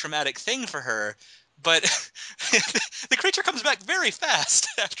that's a very traumatic thing for her. But the creature comes back very fast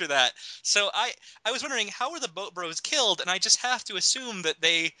after that. So I was wondering, how were the Boat Bros killed? And I just have to assume that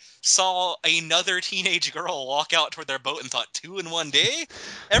they saw another teenage girl walk out toward their boat and thought, 2 in 1 day?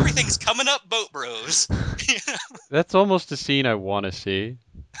 Everything's coming up, Boat Bros. That's almost a scene I want to see.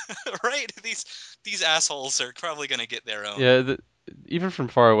 Right? These assholes are probably going to get their own. Yeah, even from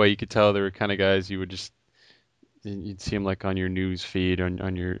far away, you could tell they were kind of guys you'd see them like on your news feed,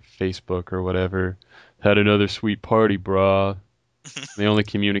 on your Facebook or whatever. Had another sweet party, brah. They only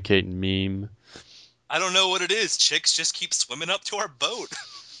communicate in meme. I don't know what it is. Chicks just keep swimming up to our boat.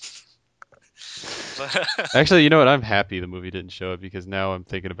 Actually, you know what? I'm happy the movie didn't show it because now I'm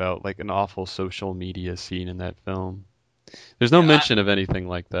thinking about like an awful social media scene in that film. There's no mention of anything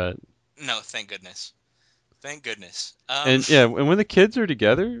like that. No, thank goodness. Thank goodness. And yeah, and when the kids are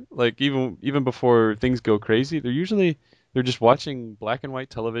together, like even before things go crazy, they're just watching black and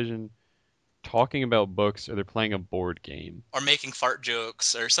white television, talking about books, or they're playing a board game. Or making fart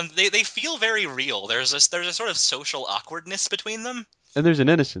jokes or something. They feel very real. There's a sort of social awkwardness between them. And there's an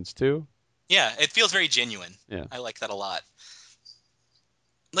innocence too. Yeah, it feels very genuine. Yeah. I like that a lot.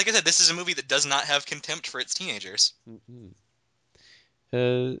 Like I said, this is a movie that does not have contempt for its teenagers.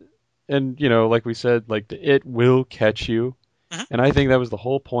 And like we said, like it will catch you. Mm-hmm. And I think that was the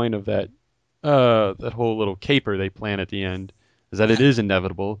whole point of that whole little caper they plan at the end, is that it is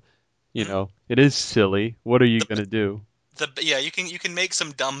inevitable. It is silly. What are you gonna do? You can make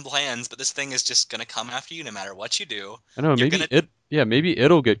some dumb plans, but this thing is just gonna come after you no matter what you do. I know, maybe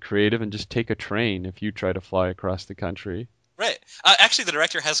it'll get creative and just take a train if you try to fly across the country. Right. Actually, the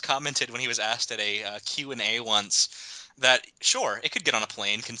director has commented when he was asked at a Q&A once that sure, it could get on a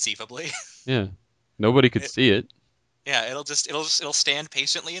plane conceivably. Yeah. Nobody could see it. Yeah, it'll stand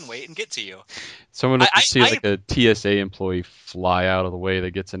patiently and wait and get to you. Someone will see like a TSA employee fly out of the way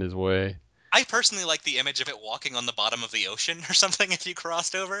that gets in his way. I personally like the image of it walking on the bottom of the ocean or something if you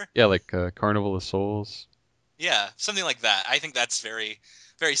crossed over. Yeah, like Carnival of Souls. Yeah, something like that. I think that's very,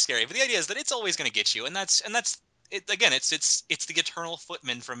 very scary. But the idea is that it's always going to get you, and that's it. Again, it's the eternal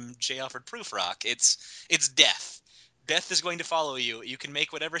footman from J. Alfred Prufrock. It's death. Death is going to follow you. You can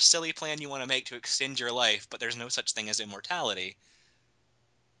make whatever silly plan you want to make to extend your life, but there's no such thing as immortality.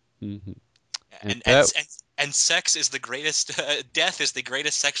 Mm-hmm. And sex is the greatest. Death is the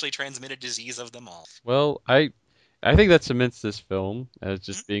greatest sexually transmitted disease of them all. Well, I think that cements this film as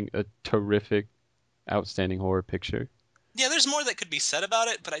just being a terrific, outstanding horror picture. Yeah, there's more that could be said about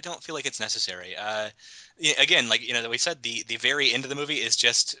it, but I don't feel like it's necessary. Again, like we said, the very end of the movie is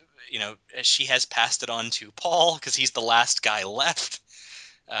just she has passed it on to Paul because he's the last guy left,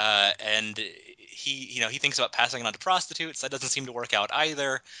 and he thinks about passing it on to prostitutes. That doesn't seem to work out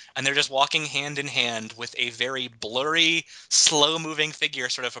either, and they're just walking hand in hand with a very blurry, slow-moving figure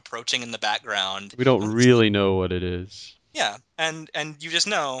sort of approaching in the background. We don't really know what it is. Yeah, and you just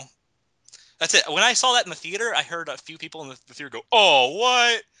know. That's it. When I saw that in the theater, I heard a few people in the theater go, "Oh,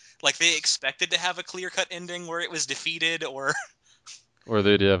 what?" Like they expected to have a clear-cut ending where it was defeated, or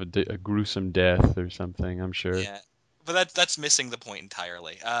they'd have a gruesome death or something. I'm sure. Yeah, but that's missing the point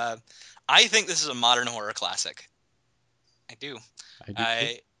entirely. I think this is a modern horror classic. I do.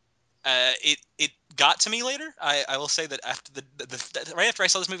 It got to me later. I will say that after right after I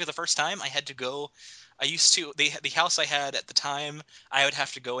saw this movie for the first time, I had to go. I used to the house I had at the time. I would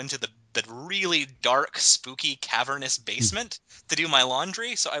have to go into the really dark, spooky, cavernous basement to do my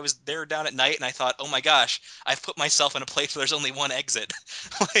laundry. So I was there down at night, and I thought, oh my gosh, I've put myself in a place where there's only one exit.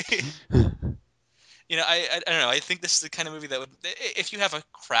 I don't know. I think this is the kind of movie that would, if you have a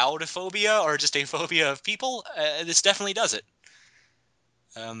crowd phobia or just a phobia of people, this definitely does it.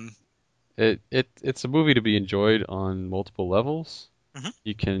 It's a movie to be enjoyed on multiple levels. Mm-hmm.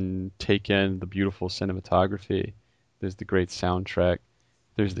 You can take in the beautiful cinematography. There's the great soundtrack.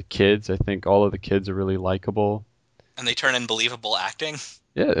 There's the kids. I think all of the kids are really likable. And they turn in believable acting.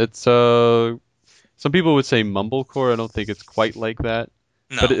 Yeah, it's some people would say mumblecore. I don't think it's quite like that.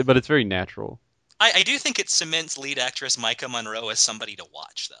 No. But it's very natural. I do think it cements lead actress Micah Monroe as somebody to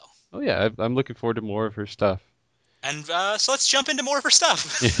watch, though. Oh yeah, I'm looking forward to more of her stuff. And so let's jump into more of her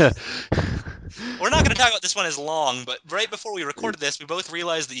stuff. Yeah. We're not going to talk about this one as long, but right before we recorded this, we both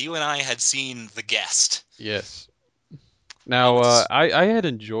realized that you and I had seen The Guest. Yes. Now, Which, I had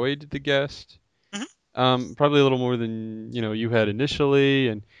enjoyed The Guest, Mhm. probably a little more than you had initially,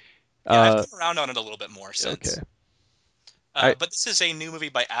 and Yeah, I've uh, come around on it a little bit more okay. since. I But this is a new movie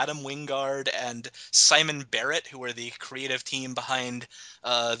by Adam Wingard and Simon Barrett, who are the creative team behind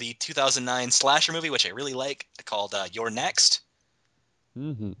the 2009 slasher movie, which I really like, called You're Next.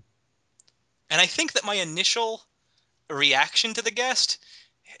 hmm And I think that my initial reaction to The Guest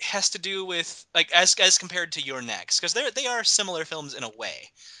has to do with like as compared to Your Next, because they are similar films in a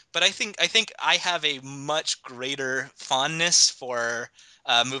way, but I think I have a much greater fondness for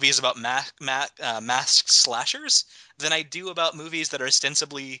movies about masked slashers than I do about movies that are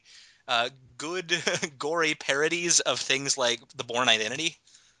ostensibly uh, good gory parodies of things like The Bourne Identity.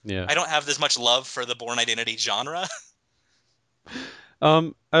 yeah. I don't have as much love for the Bourne Identity genre.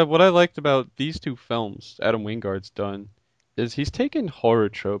 What I liked about these two films Adam Wingard's done is he's taken horror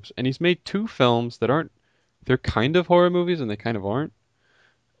tropes and he's made two films that aren't. They're kind of horror movies and they kind of aren't.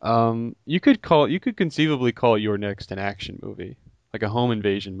 You could conceivably call Your Next an action movie, like a home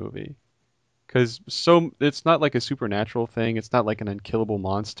invasion movie, because it's not like a supernatural thing. It's not like an unkillable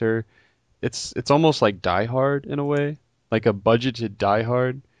monster. It's almost like Die Hard in a way, like a budgeted Die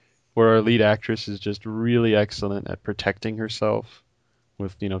Hard, where our lead actress is just really excellent at protecting herself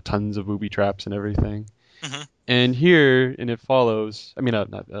with tons of booby traps and everything. Hmm. And here in It Follows, I mean,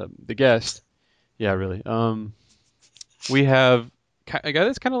 not The Guest. Yeah, really. We have a guy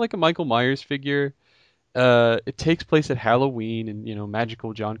that's kind of like a Michael Myers figure. It takes place at Halloween in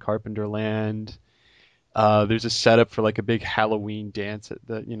magical John Carpenter land. There's a setup for like a big Halloween dance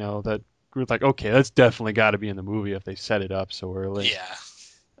that we're like, okay, that's definitely got to be in the movie if they set it up so early.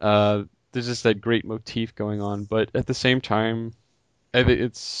 Yeah. There's just that great motif going on, but at the same time, I think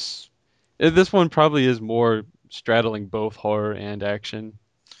this one probably is more straddling both horror and action.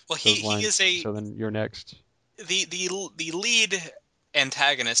 Well, Those he lines. is a So then you're next. the lead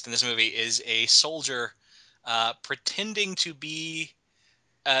antagonist in this movie is a soldier pretending to be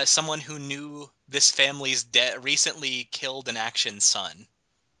someone who knew this family's recently killed in action son.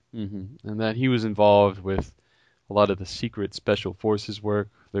 And that he was involved with a lot of the secret special forces work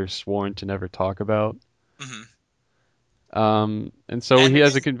they're sworn to never talk about. Hmm. And so And he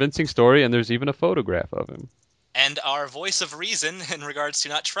has again, a convincing story, and there's even a photograph of him. and our voice of reason in regards to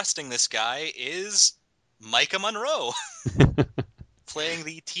not trusting this guy is Micah Monroe, playing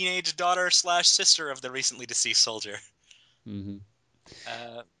the teenage daughter slash sister of the recently deceased soldier. hmm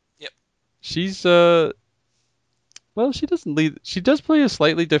Uh, yep. She's well, she doesn't lead. She does play a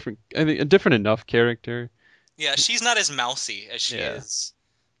slightly different, I think, a different enough character. Yeah, she's not as mousy as she Yeah, is.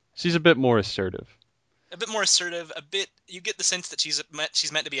 she's a bit more assertive. A bit more assertive, a bit you get the sense that she's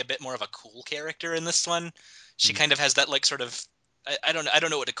meant to be a bit more of a cool character in this one. She Mm. kind of has that like sort of I don't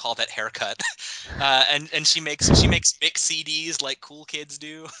know what to call that haircut. And she makes mix CDs like cool kids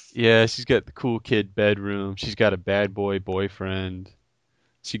do. Yeah, she's got the cool kid bedroom. She's got a bad boy boyfriend.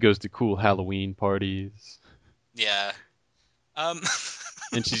 She goes to cool Halloween parties, Yeah. Um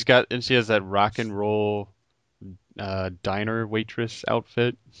and she has that rock and roll diner waitress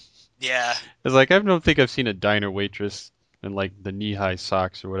outfit. yeah. It's like I don't think I've seen a diner waitress in like the knee-high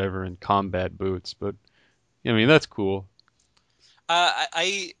socks or whatever and combat boots, but I mean that's cool.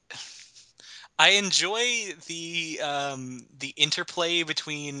 I enjoy the interplay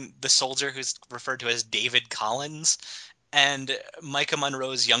between the soldier who's referred to as David Collins and Micah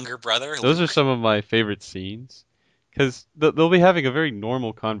Monroe's younger brother, Those are Luke. some of my favorite scenes because they'll be having a very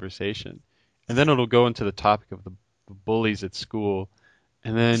normal conversation, and then it'll go into the topic of the bullies at school,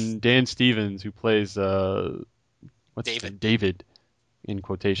 and then Dan Stevens, who plays what's his David. name, David, in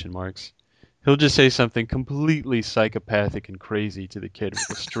quotation marks, he'll just say something completely psychopathic and crazy to the kid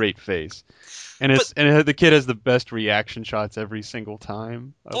with a straight face, and But the kid has the best reaction shots every single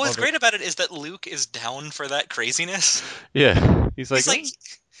time. I what's love it. great about it is that Luke is down for that craziness. Yeah, he's like, He's like,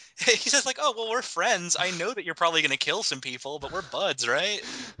 "Oh." he says like, "Oh well, we're friends. I know that you're probably gonna kill some people, but we're buds, right?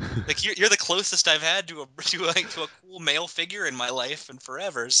 Like you're the closest I've had to a cool male figure in my life and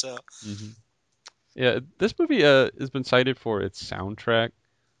forever. So Mhm. Yeah, this movie has been cited for its soundtrack.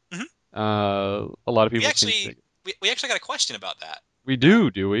 Mhm. A lot of we people seem to actually think we actually got a question about that. we Uh,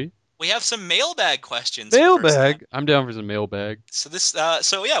 do we? we have some mailbag questions for the first time. Mailbag. I'm down for some mailbag. So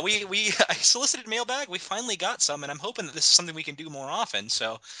yeah, we I solicited mailbag. We finally got some, and I'm hoping that this is something we can do more often.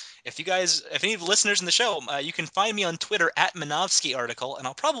 So, if any of the listeners in the show, you can find me on Twitter at Minovsky Article, and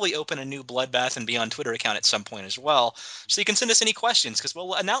I'll probably open a new Bloodbath and Beyond Twitter account at some point as well. So you can send us any questions because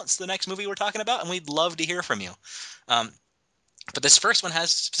we'll announce the next movie we're talking about, and we'd love to hear from you. Um, But this first one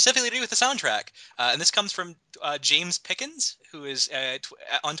has specifically to do with the soundtrack. And this comes from James Pickens, who is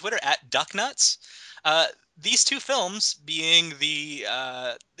on Twitter at Ducknuts. These two films, being the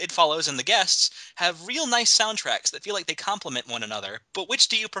It Follows and The Guests, have real nice soundtracks that feel like they complement one another. But which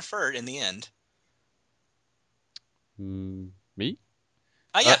do you prefer in the end? Me?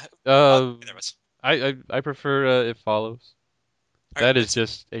 Yeah. There was. I prefer It Follows. All That right, is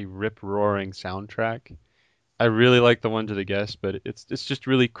just a rip-roaring soundtrack. I really like the one to The Guest, but it's just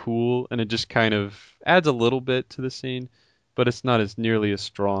really cool, and it just kind of adds a little bit to the scene, but it's not as nearly as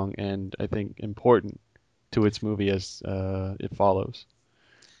strong and I think important to its movie as It Follows.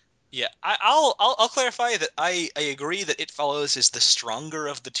 Yeah, I'll clarify that I agree that It Follows is the stronger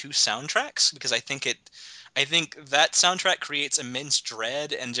of the two soundtracks because I think that soundtrack creates immense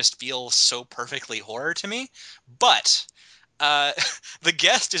dread and just feels so perfectly horror to me. But The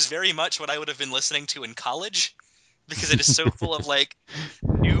Guest is very much what I would have been listening to in college because it is so full of like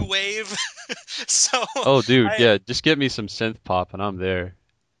new wave. So Oh, dude, I yeah, just get me some synth pop and I'm there.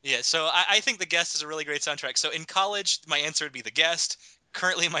 yeah, so I think The Guest is a really great soundtrack. So in college, my answer would be The Guest.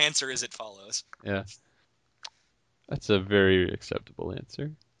 Currently, my answer is It Follows. Yeah, that's a very acceptable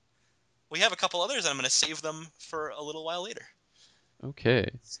answer. We have a couple others, and I'm going to save them for a little while later. Okay.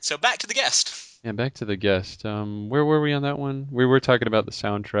 So back to The Guest. Yeah, back to The Guest. Where were we on that one? We were talking about the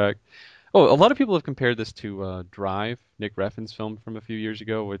soundtrack. Oh, a lot of people have compared this to Drive, Nick Refn's film from a few years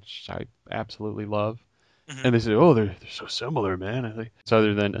ago, which I absolutely love. Mm-hmm. And they say, oh, they're so similar, man. I think it's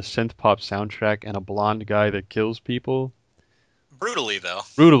other than a synth pop soundtrack and a blonde guy that kills people. Brutally, though.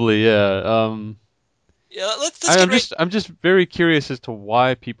 Brutally, yeah. Yeah, let's get right. I'm just very curious as to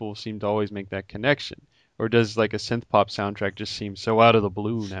why people seem to always make that connection, or does like a synth pop soundtrack just seem so out of the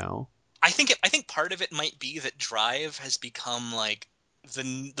blue now? I think part of it might be that Drive has become like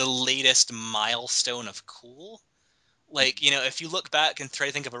the latest milestone of cool. Like, if you look back and try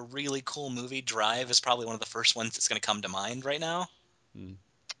to think of a really cool movie, Drive is probably one of the first ones that's going to come to mind right now. Hmm.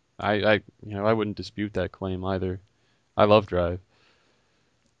 I wouldn't dispute that claim either. I love Drive.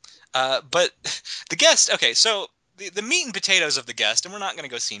 But The Guest, okay, so the meat and potatoes of The Guest, and we're not going to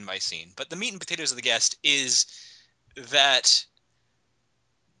go scene by scene, but the meat and potatoes of The Guest is that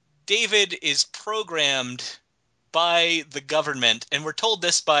David is programmed by the government, and we're told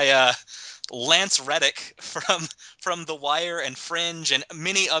this by Lance Reddick from The Wire and Fringe and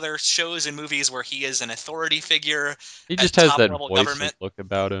many other shows and movies where he is an authority figure He at just has that top-level voice government. and look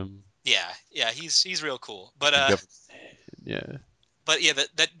about him. Yeah, he's real cool. But Yeah. But yeah,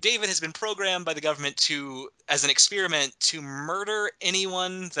 that David has been programmed by the government as an experiment, to murder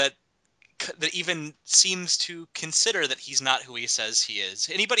anyone that even seems to consider that he's not who he says he is.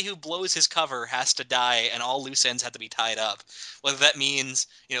 Anybody who blows his cover has to die, and all loose ends have to be tied up. Whether that means,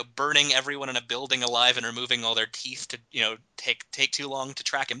 burning everyone in a building alive and removing all their teeth to, take too long to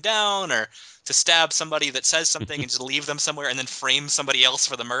track him down, or to stab somebody that says something and just leave them somewhere and then frame somebody else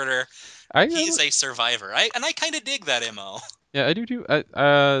for the murder. He's a survivor. I kind of dig that MO. Yeah, I do too.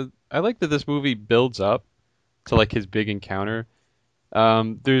 I like that this movie builds up to like his big encounter.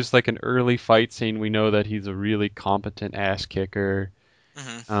 There's like an early fight scene. We know that he's a really competent ass kicker.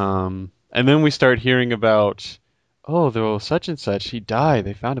 Mm-hmm. And then we start hearing about, oh, though such and such, he died.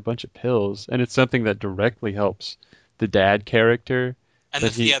 They found a bunch of pills, and it's something that directly helps the dad character. And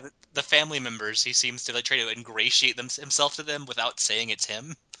the family members, he seems to try to ingratiate himself to them without saying it's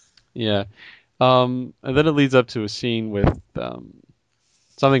him. Yeah. And then it leads up to a scene with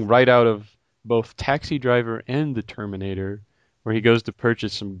something right out of both Taxi Driver and The Terminator, where he goes to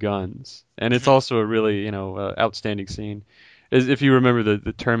purchase some guns, and it's also a really outstanding scene. If you remember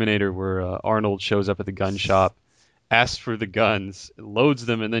the Terminator, where Arnold shows up at the gun shop, asks for the guns, loads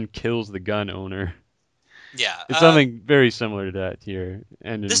them, and then kills the gun owner. Yeah, it's something very similar to that here.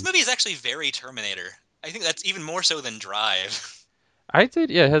 And this movie is actually very Terminator. I think that's even more so than Drive. I'd say,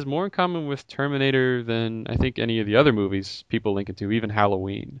 yeah, it has more in common with Terminator than I think any of the other movies people link it to, even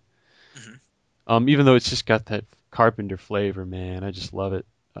Halloween. Mm-hmm. Even though it's just got that Carpenter flavor, man, I just love it.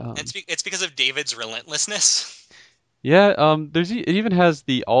 It's because of David's relentlessness. Yeah, it even has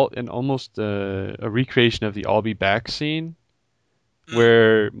almost a recreation of the "I'll be back" scene,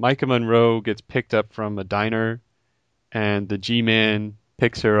 where Micah Monroe gets picked up from a diner, and the G-Man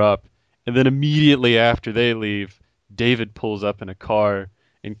picks her up, and then immediately after they leave, David pulls up in a car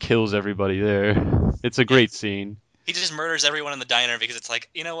and kills everybody there. It's a great scene. He just murders everyone in the diner because it's like,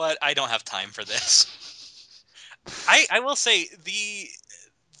 you know what? I don't have time for this. I will say the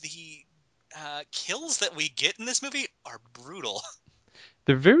kills that we get in this movie are brutal.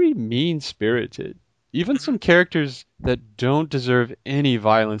 They're very mean-spirited. Even some characters that don't deserve any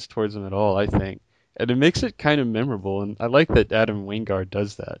violence towards them at all, I think, and it makes it kind of memorable. And I like that Adam Wingard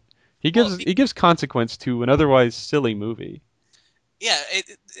does that. He Well, gives consequence to an otherwise silly movie. yeah,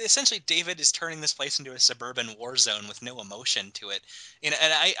 essentially David is turning this place into a suburban war zone with no emotion to it. And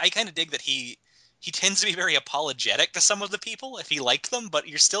I kind of dig that he tends to be very apologetic to some of the people if he liked them, but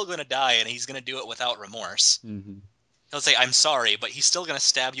you're still going to die, and he's going to do it without remorse. Mm-hmm. He'll say, "I'm sorry," but he's still going to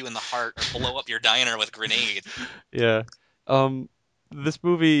stab you in the heart, blow up your diner with grenades. Yeah. Um, this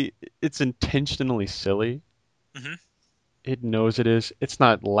movie, it's intentionally silly. Hmm. It knows it is. It's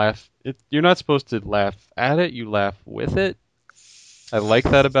not laugh. You're not supposed to laugh at it. You laugh with it. I like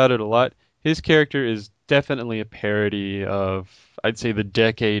that about it a lot. His character is definitely a parody of, I'd say, the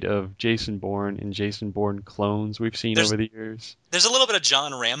decade of Jason Bourne and Jason Bourne clones we've seen over the years. There's a little bit of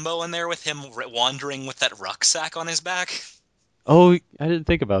John Rambo in there with him wandering with that rucksack on his back. Oh, I didn't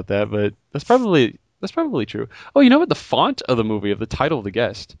think about that, but that's probably true. Oh, you know what? The font of the movie, of the title of the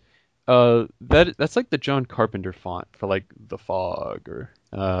guest, that's like the John Carpenter font for like The Fog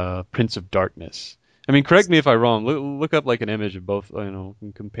or Prince of Darkness. I mean, correct me if I'm wrong. Look up like an image of both,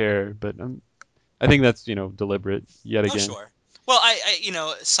 and compare. But I think that's deliberate yet again. Oh, sure.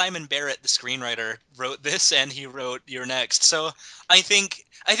 Well, Simon Barrett, the screenwriter, wrote this, and he wrote You're Next. So I think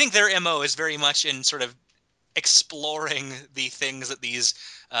their MO is very much in sort of exploring the things that these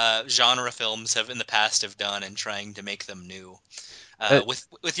genre films have in the past have done and trying to make them new.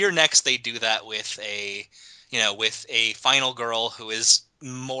 With Your Next, they do that with a final girl who is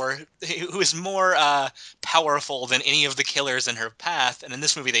more powerful than any of the killers in her path, and in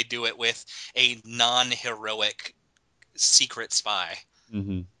this movie they do it with a non-heroic secret spy.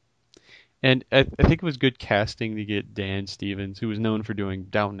 Mm-hmm. And I think it was good casting to get Dan Stevens, who was known for doing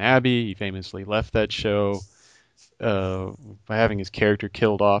Downton Abbey. He famously left that show by having his character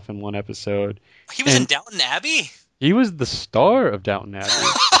killed off in one episode. He was in Downton Abbey? He was the star of Downton Abbey.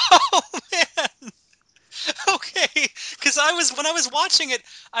 Oh, man. Okay, because when I was watching it,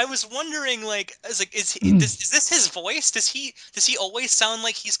 I was wondering, like, I was like, is this his voice? Does he always sound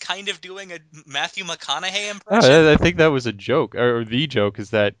like he's kind of doing a Matthew McConaughey impression? I think that was a joke, or the joke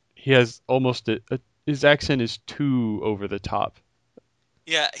is that he has almost his accent is too over the top.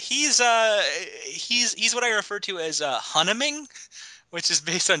 Yeah, he's what I refer to as Hunnaming, which is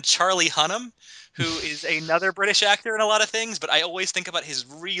based on Charlie Hunnam, who is another British actor in a lot of things, but I always think about his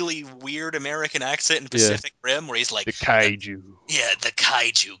really weird American accent in Pacific Rim, where he's like, the kaiju. The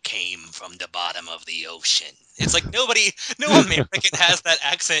kaiju came from the bottom of the ocean. It's like no American has that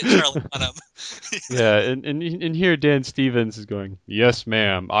accent, Charlie Hunnam. Yeah, and here Dan Stevens is going, "Yes,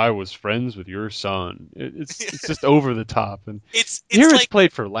 ma'am, I was friends with your son." It's just over the top, and it's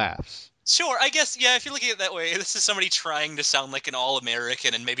played for laughs. Sure, I guess, yeah, if you're looking at it that way, this is somebody trying to sound like an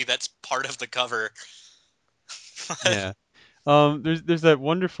all-American, and maybe that's part of the cover. Yeah. There's that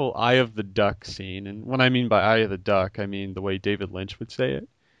wonderful Eye of the Duck scene, and what I mean by Eye of the Duck, I mean the way David Lynch would say it.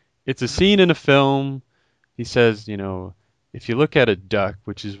 It's a scene in a film. He says, if you look at a duck,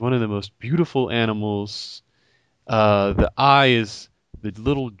 which is one of the most beautiful animals, the eye is the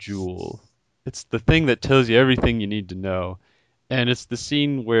little jewel. It's the thing that tells you everything you need to know. And it's the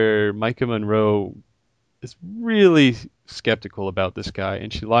scene where Micah Monroe is really skeptical about this guy,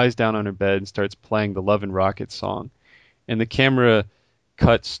 and she lies down on her bed and starts playing the Love and Rockets song. And the camera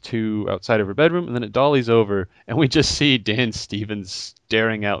cuts to outside of her bedroom, and then it dollies over, and we just see Dan Stevens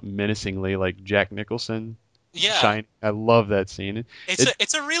staring out menacingly like Jack Nicholson. Yeah. Shine. I love that scene.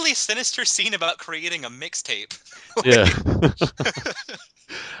 It's a really sinister scene about creating a mixtape. Yeah.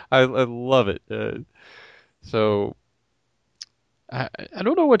 I love it. So I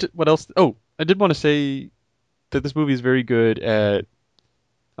don't know what else. Oh, I did want to say that this movie is very good at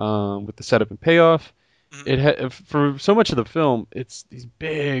with the setup and payoff. Mm-hmm. For so much of the film, it's these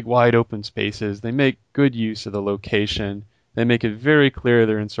big, wide open spaces. They make good use of the location. They make it very clear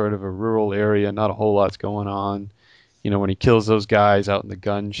they're in sort of a rural area. Not a whole lot's going on. When he kills those guys out in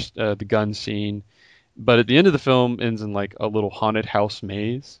the gun scene. But at the end of the film, ends in like a little haunted house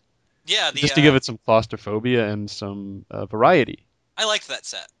maze. Yeah, just to give it some claustrophobia and some variety. I liked that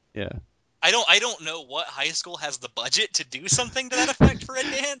set. Yeah. I don't know what high school has the budget to do something to that effect for a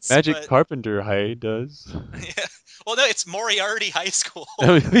dance. Magic Carpenter High does. Yeah. Well, no, it's Moriarty High School.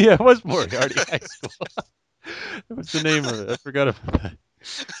 Oh, yeah, it was Moriarty High School. What's the name of it? I forgot about that.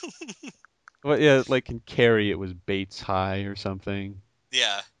 Well, yeah, like in Carrie, it was Bates High or something.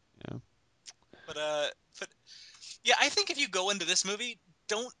 Yeah. Yeah. But yeah, I think if you go into this movie,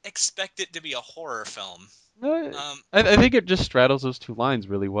 don't expect it to be a horror film. I think it just straddles those two lines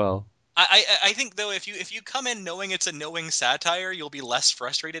really well. I think though if you come in knowing it's a knowing satire, you'll be less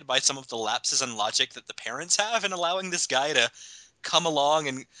frustrated by some of the lapses in logic that the parents have in allowing this guy to come along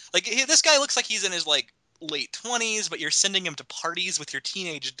and like this guy looks like he's in his like late 20s, but you're sending him to parties with your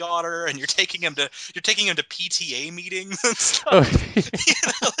teenage daughter, and you're taking him to PTA meetings and stuff.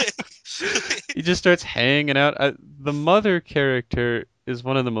 He just starts hanging out. The mother character is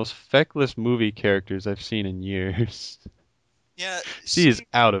one of the most feckless movie characters I've seen in years. Yeah, she is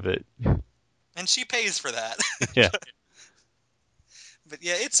out of it, and she pays for that. Yeah. But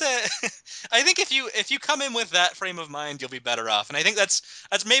yeah, it's I think if you come in with that frame of mind, you'll be better off. And I think that's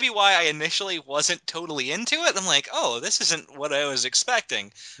maybe why I initially wasn't totally into it. I'm like, oh, this isn't what I was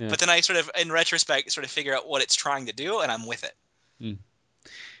expecting. Yeah. But then I sort of, in retrospect, sort of figure out what it's trying to do, and I'm with it. Mm.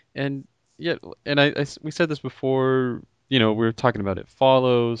 And yeah, and we said this before. We were talking about It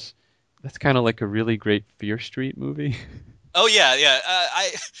Follows. That's kind of like a really great Fear Street movie. Oh yeah.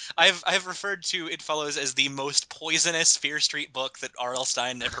 I've referred to It Follows as the most poisonous Fear Street book that R.L.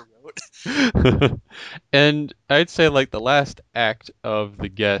 Stine ever wrote. And I'd say like the last act of The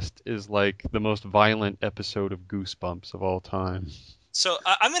Guest is like the most violent episode of Goosebumps of all time. So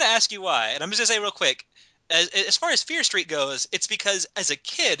I'm going to ask you why, and I'm just going to say real quick. As far as Fear Street goes, it's because as a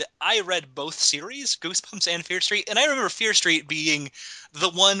kid, I read both series, Goosebumps and Fear Street, and I remember Fear Street being the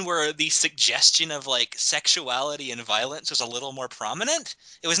one where the suggestion of like sexuality and violence was a little more prominent.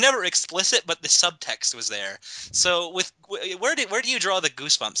 It was never explicit, but the subtext was there. So, where do you draw the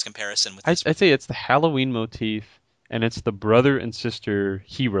Goosebumps comparison with this? I'd say it's the Halloween motif, and it's the brother and sister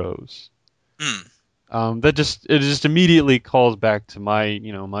heroes. It just immediately calls back to my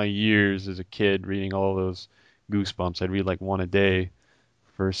my years as a kid reading all those Goosebumps. I'd read like one a day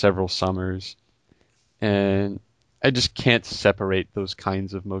for several summers, and I just can't separate those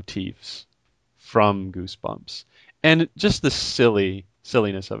kinds of motifs from Goosebumps, and just the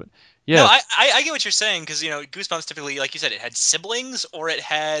silliness of it. Yeah, no, I get what you're saying, because Goosebumps typically, like you said, it had siblings, or it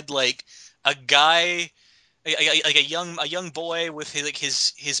had like a guy, like a young boy with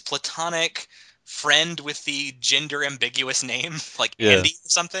his platonic friend with the gender ambiguous name, like Andy or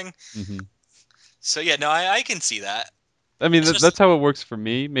something. Mm-hmm. So yeah, no, I can see that. I mean, that's how it works for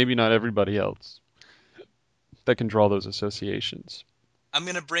me. Maybe not everybody else that can draw those associations. I'm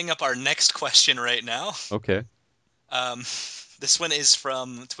gonna bring up our next question right now. Okay. This one is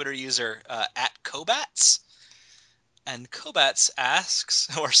from Twitter user @Kobats. And Kobats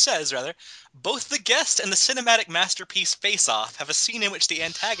asks, or says rather, both The Guest and the cinematic masterpiece Face Off have a scene in which the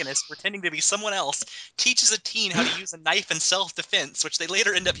antagonist, pretending to be someone else, teaches a teen how to use a knife in self-defense, which they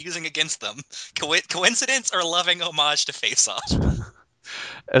later end up using against them. Coincidence or loving homage to Face Off?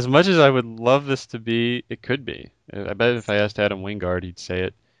 As much as I would love this to be, it could be. I bet if I asked Adam Wingard, he'd say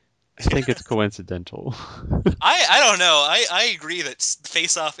it. I think it's coincidental. I don't know. I agree that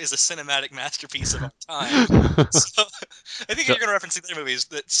Face Off is a cinematic masterpiece of our time. So I think if you're going to reference the other movies,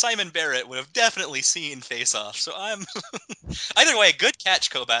 that Simon Barrett would have definitely seen Face Off. So I'm either way, good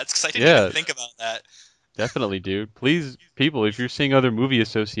catch, Kobats, because I didn't even think about that. Definitely, dude. Please, people, if you're seeing other movie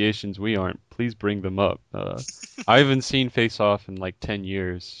associations we aren't, please bring them up. I haven't seen Face Off in like 10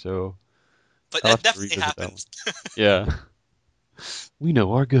 years, so. But that definitely happens. Yeah. We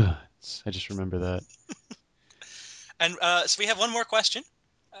know our guns. I just remember that. And so we have one more question.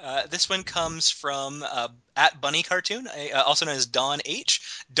 This one comes from @BunnyCartoon, also known as Dawn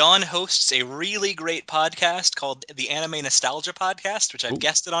H. Dawn hosts a really great podcast called the Anime Nostalgia Podcast, which I've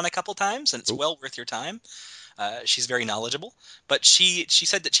guested on a couple times, and it's well worth your time. She's very knowledgeable. But she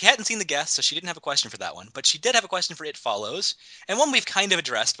said that she hadn't seen The Guest, so she didn't have a question for that one. But she did have a question for It Follows, and one we've kind of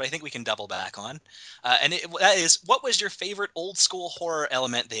addressed, but I think we can double back on. And that is, what was your favorite old school horror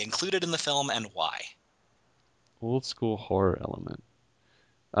element they included in the film, and why? Old school horror element.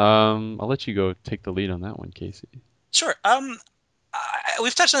 I'll let you go take the lead on that one, Casey. Sure.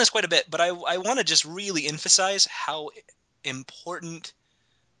 We've touched on this quite a bit, but I want to just really emphasize how important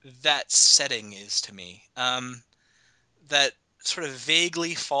that setting is to me. That sort of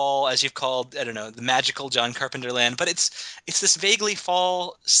vaguely fall, as you've called, I don't know, the magical John Carpenter land, but it's this vaguely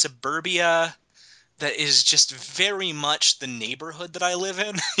fall suburbia that is just very much the neighborhood that I live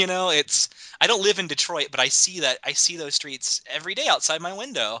in. I don't live in Detroit, but I see those streets every day outside my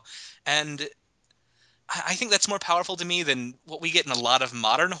window. And I think that's more powerful to me than what we get in a lot of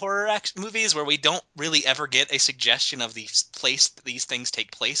modern horror movies, where we don't really ever get a suggestion of the place that these things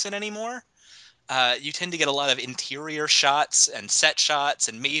take place in anymore. You tend to get a lot of interior shots and set shots,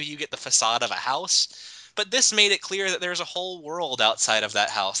 and maybe you get the facade of a house. But this made it clear that there's a whole world outside of that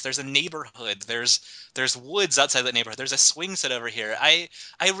house. There's a neighborhood. There's woods outside that neighborhood. There's a swing set over here. I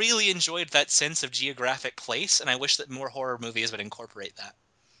really enjoyed that sense of geographic place, and I wish that more horror movies would incorporate that.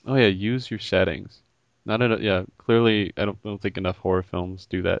 Oh yeah, use your settings. Clearly I don't think enough horror films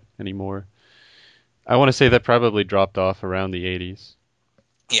do that anymore. I want to say that probably dropped off around the 80s.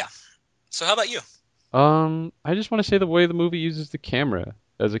 Yeah. So how about you? I just want to say the way the movie uses the camera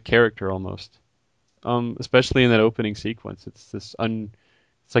as a character almost. Especially in that opening sequence. It's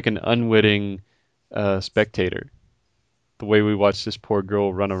like an unwitting spectator. The way we watch this poor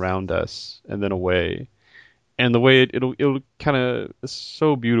girl run around us and then away. And the way it'll kind of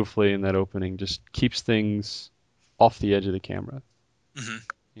so beautifully in that opening just keeps things off the edge of the camera, Hmm.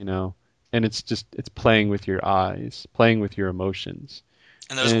 you know. And it's playing with your eyes, playing with your emotions.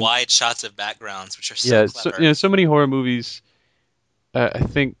 And those And wide shots of backgrounds, which are so yeah, so clever. so many horror movies. I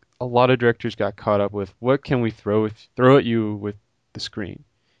think a lot of directors got caught up with what can we throw at you with the screen.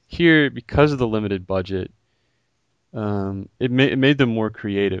 Here, because of the limited budget, it made them more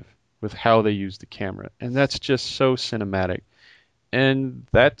creative with how they use the camera, and that's just so cinematic. And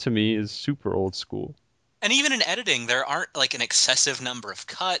that to me is super old school. And even in editing, there aren't like an excessive number of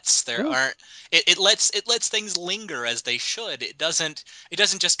cuts. There No, aren't. It lets things linger as they should. It doesn't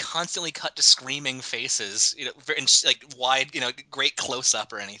just constantly cut to screaming faces, like wide, great close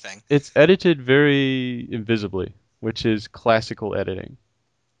up or anything. it's edited very invisibly, which is classical editing.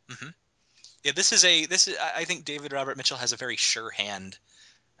 Hmm. Yeah, this is. I think David Robert Mitchell has a very sure hand,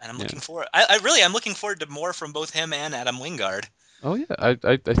 and I'm Yeah. looking forward. I'm looking forward to more from both him and Adam Wingard. Oh yeah,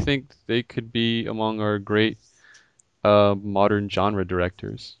 I think they could be among our great modern genre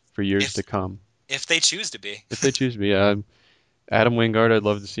directors for years If to come. if they choose to be. If they choose to be. Adam Wingard, I'd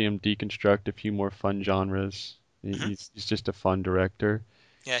love to see him deconstruct a few more fun genres. Hmm. He's just a fun director.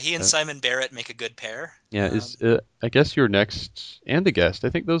 Yeah, he and Uh, Simon Barrett make a good pair. yeah, I guess you're next and the guest.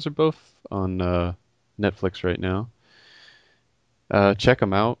 I think those are both on Netflix right now. Check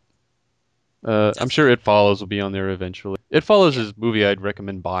them out. I'm sure Definitely. It Follows will be on there eventually. It Follows Yeah. is a movie I'd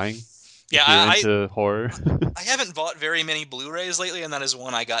recommend buying Yeah, if you're into horror. I haven't bought very many Blu-rays lately, and that is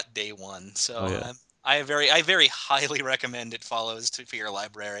one I got day one. Oh So yeah. I very highly recommend It Follows for your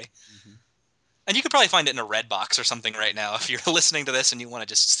library. Mhm. And you could probably find it in a Redbox or something right now if you're listening to this and you want to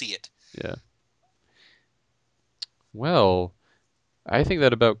just see it. Yeah. Well, I think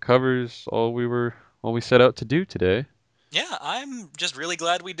that about covers all we set out to do today. Yeah, I'm just really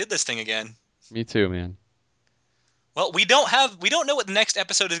glad we did this thing again. Me too, man. Well, we don't know what the next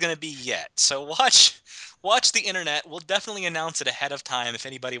episode is going to be yet. So watch the internet. We'll definitely announce it ahead of time if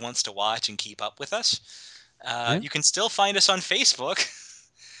anybody wants to watch and keep up with us. Yeah. You can still find us on Facebook.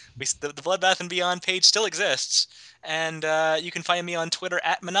 The Bloodbath and Beyond page still exists, and you can find me on Twitter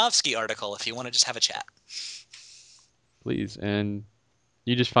at Manovsky Article if you want to just have a chat. Please. And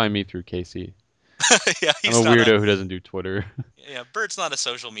you just find me through Casey. Yeah, I'm a he's not a weirdo who doesn't do Twitter. yeah. Bert's not a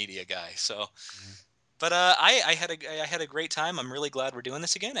social media guy, so. Yeah. But I had a great time. I'm really glad we're doing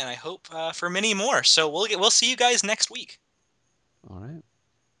this again, and I hope for many more. So we'll see you guys next week. All right.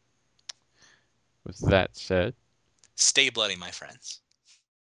 With that said. Stay bloody, my friends.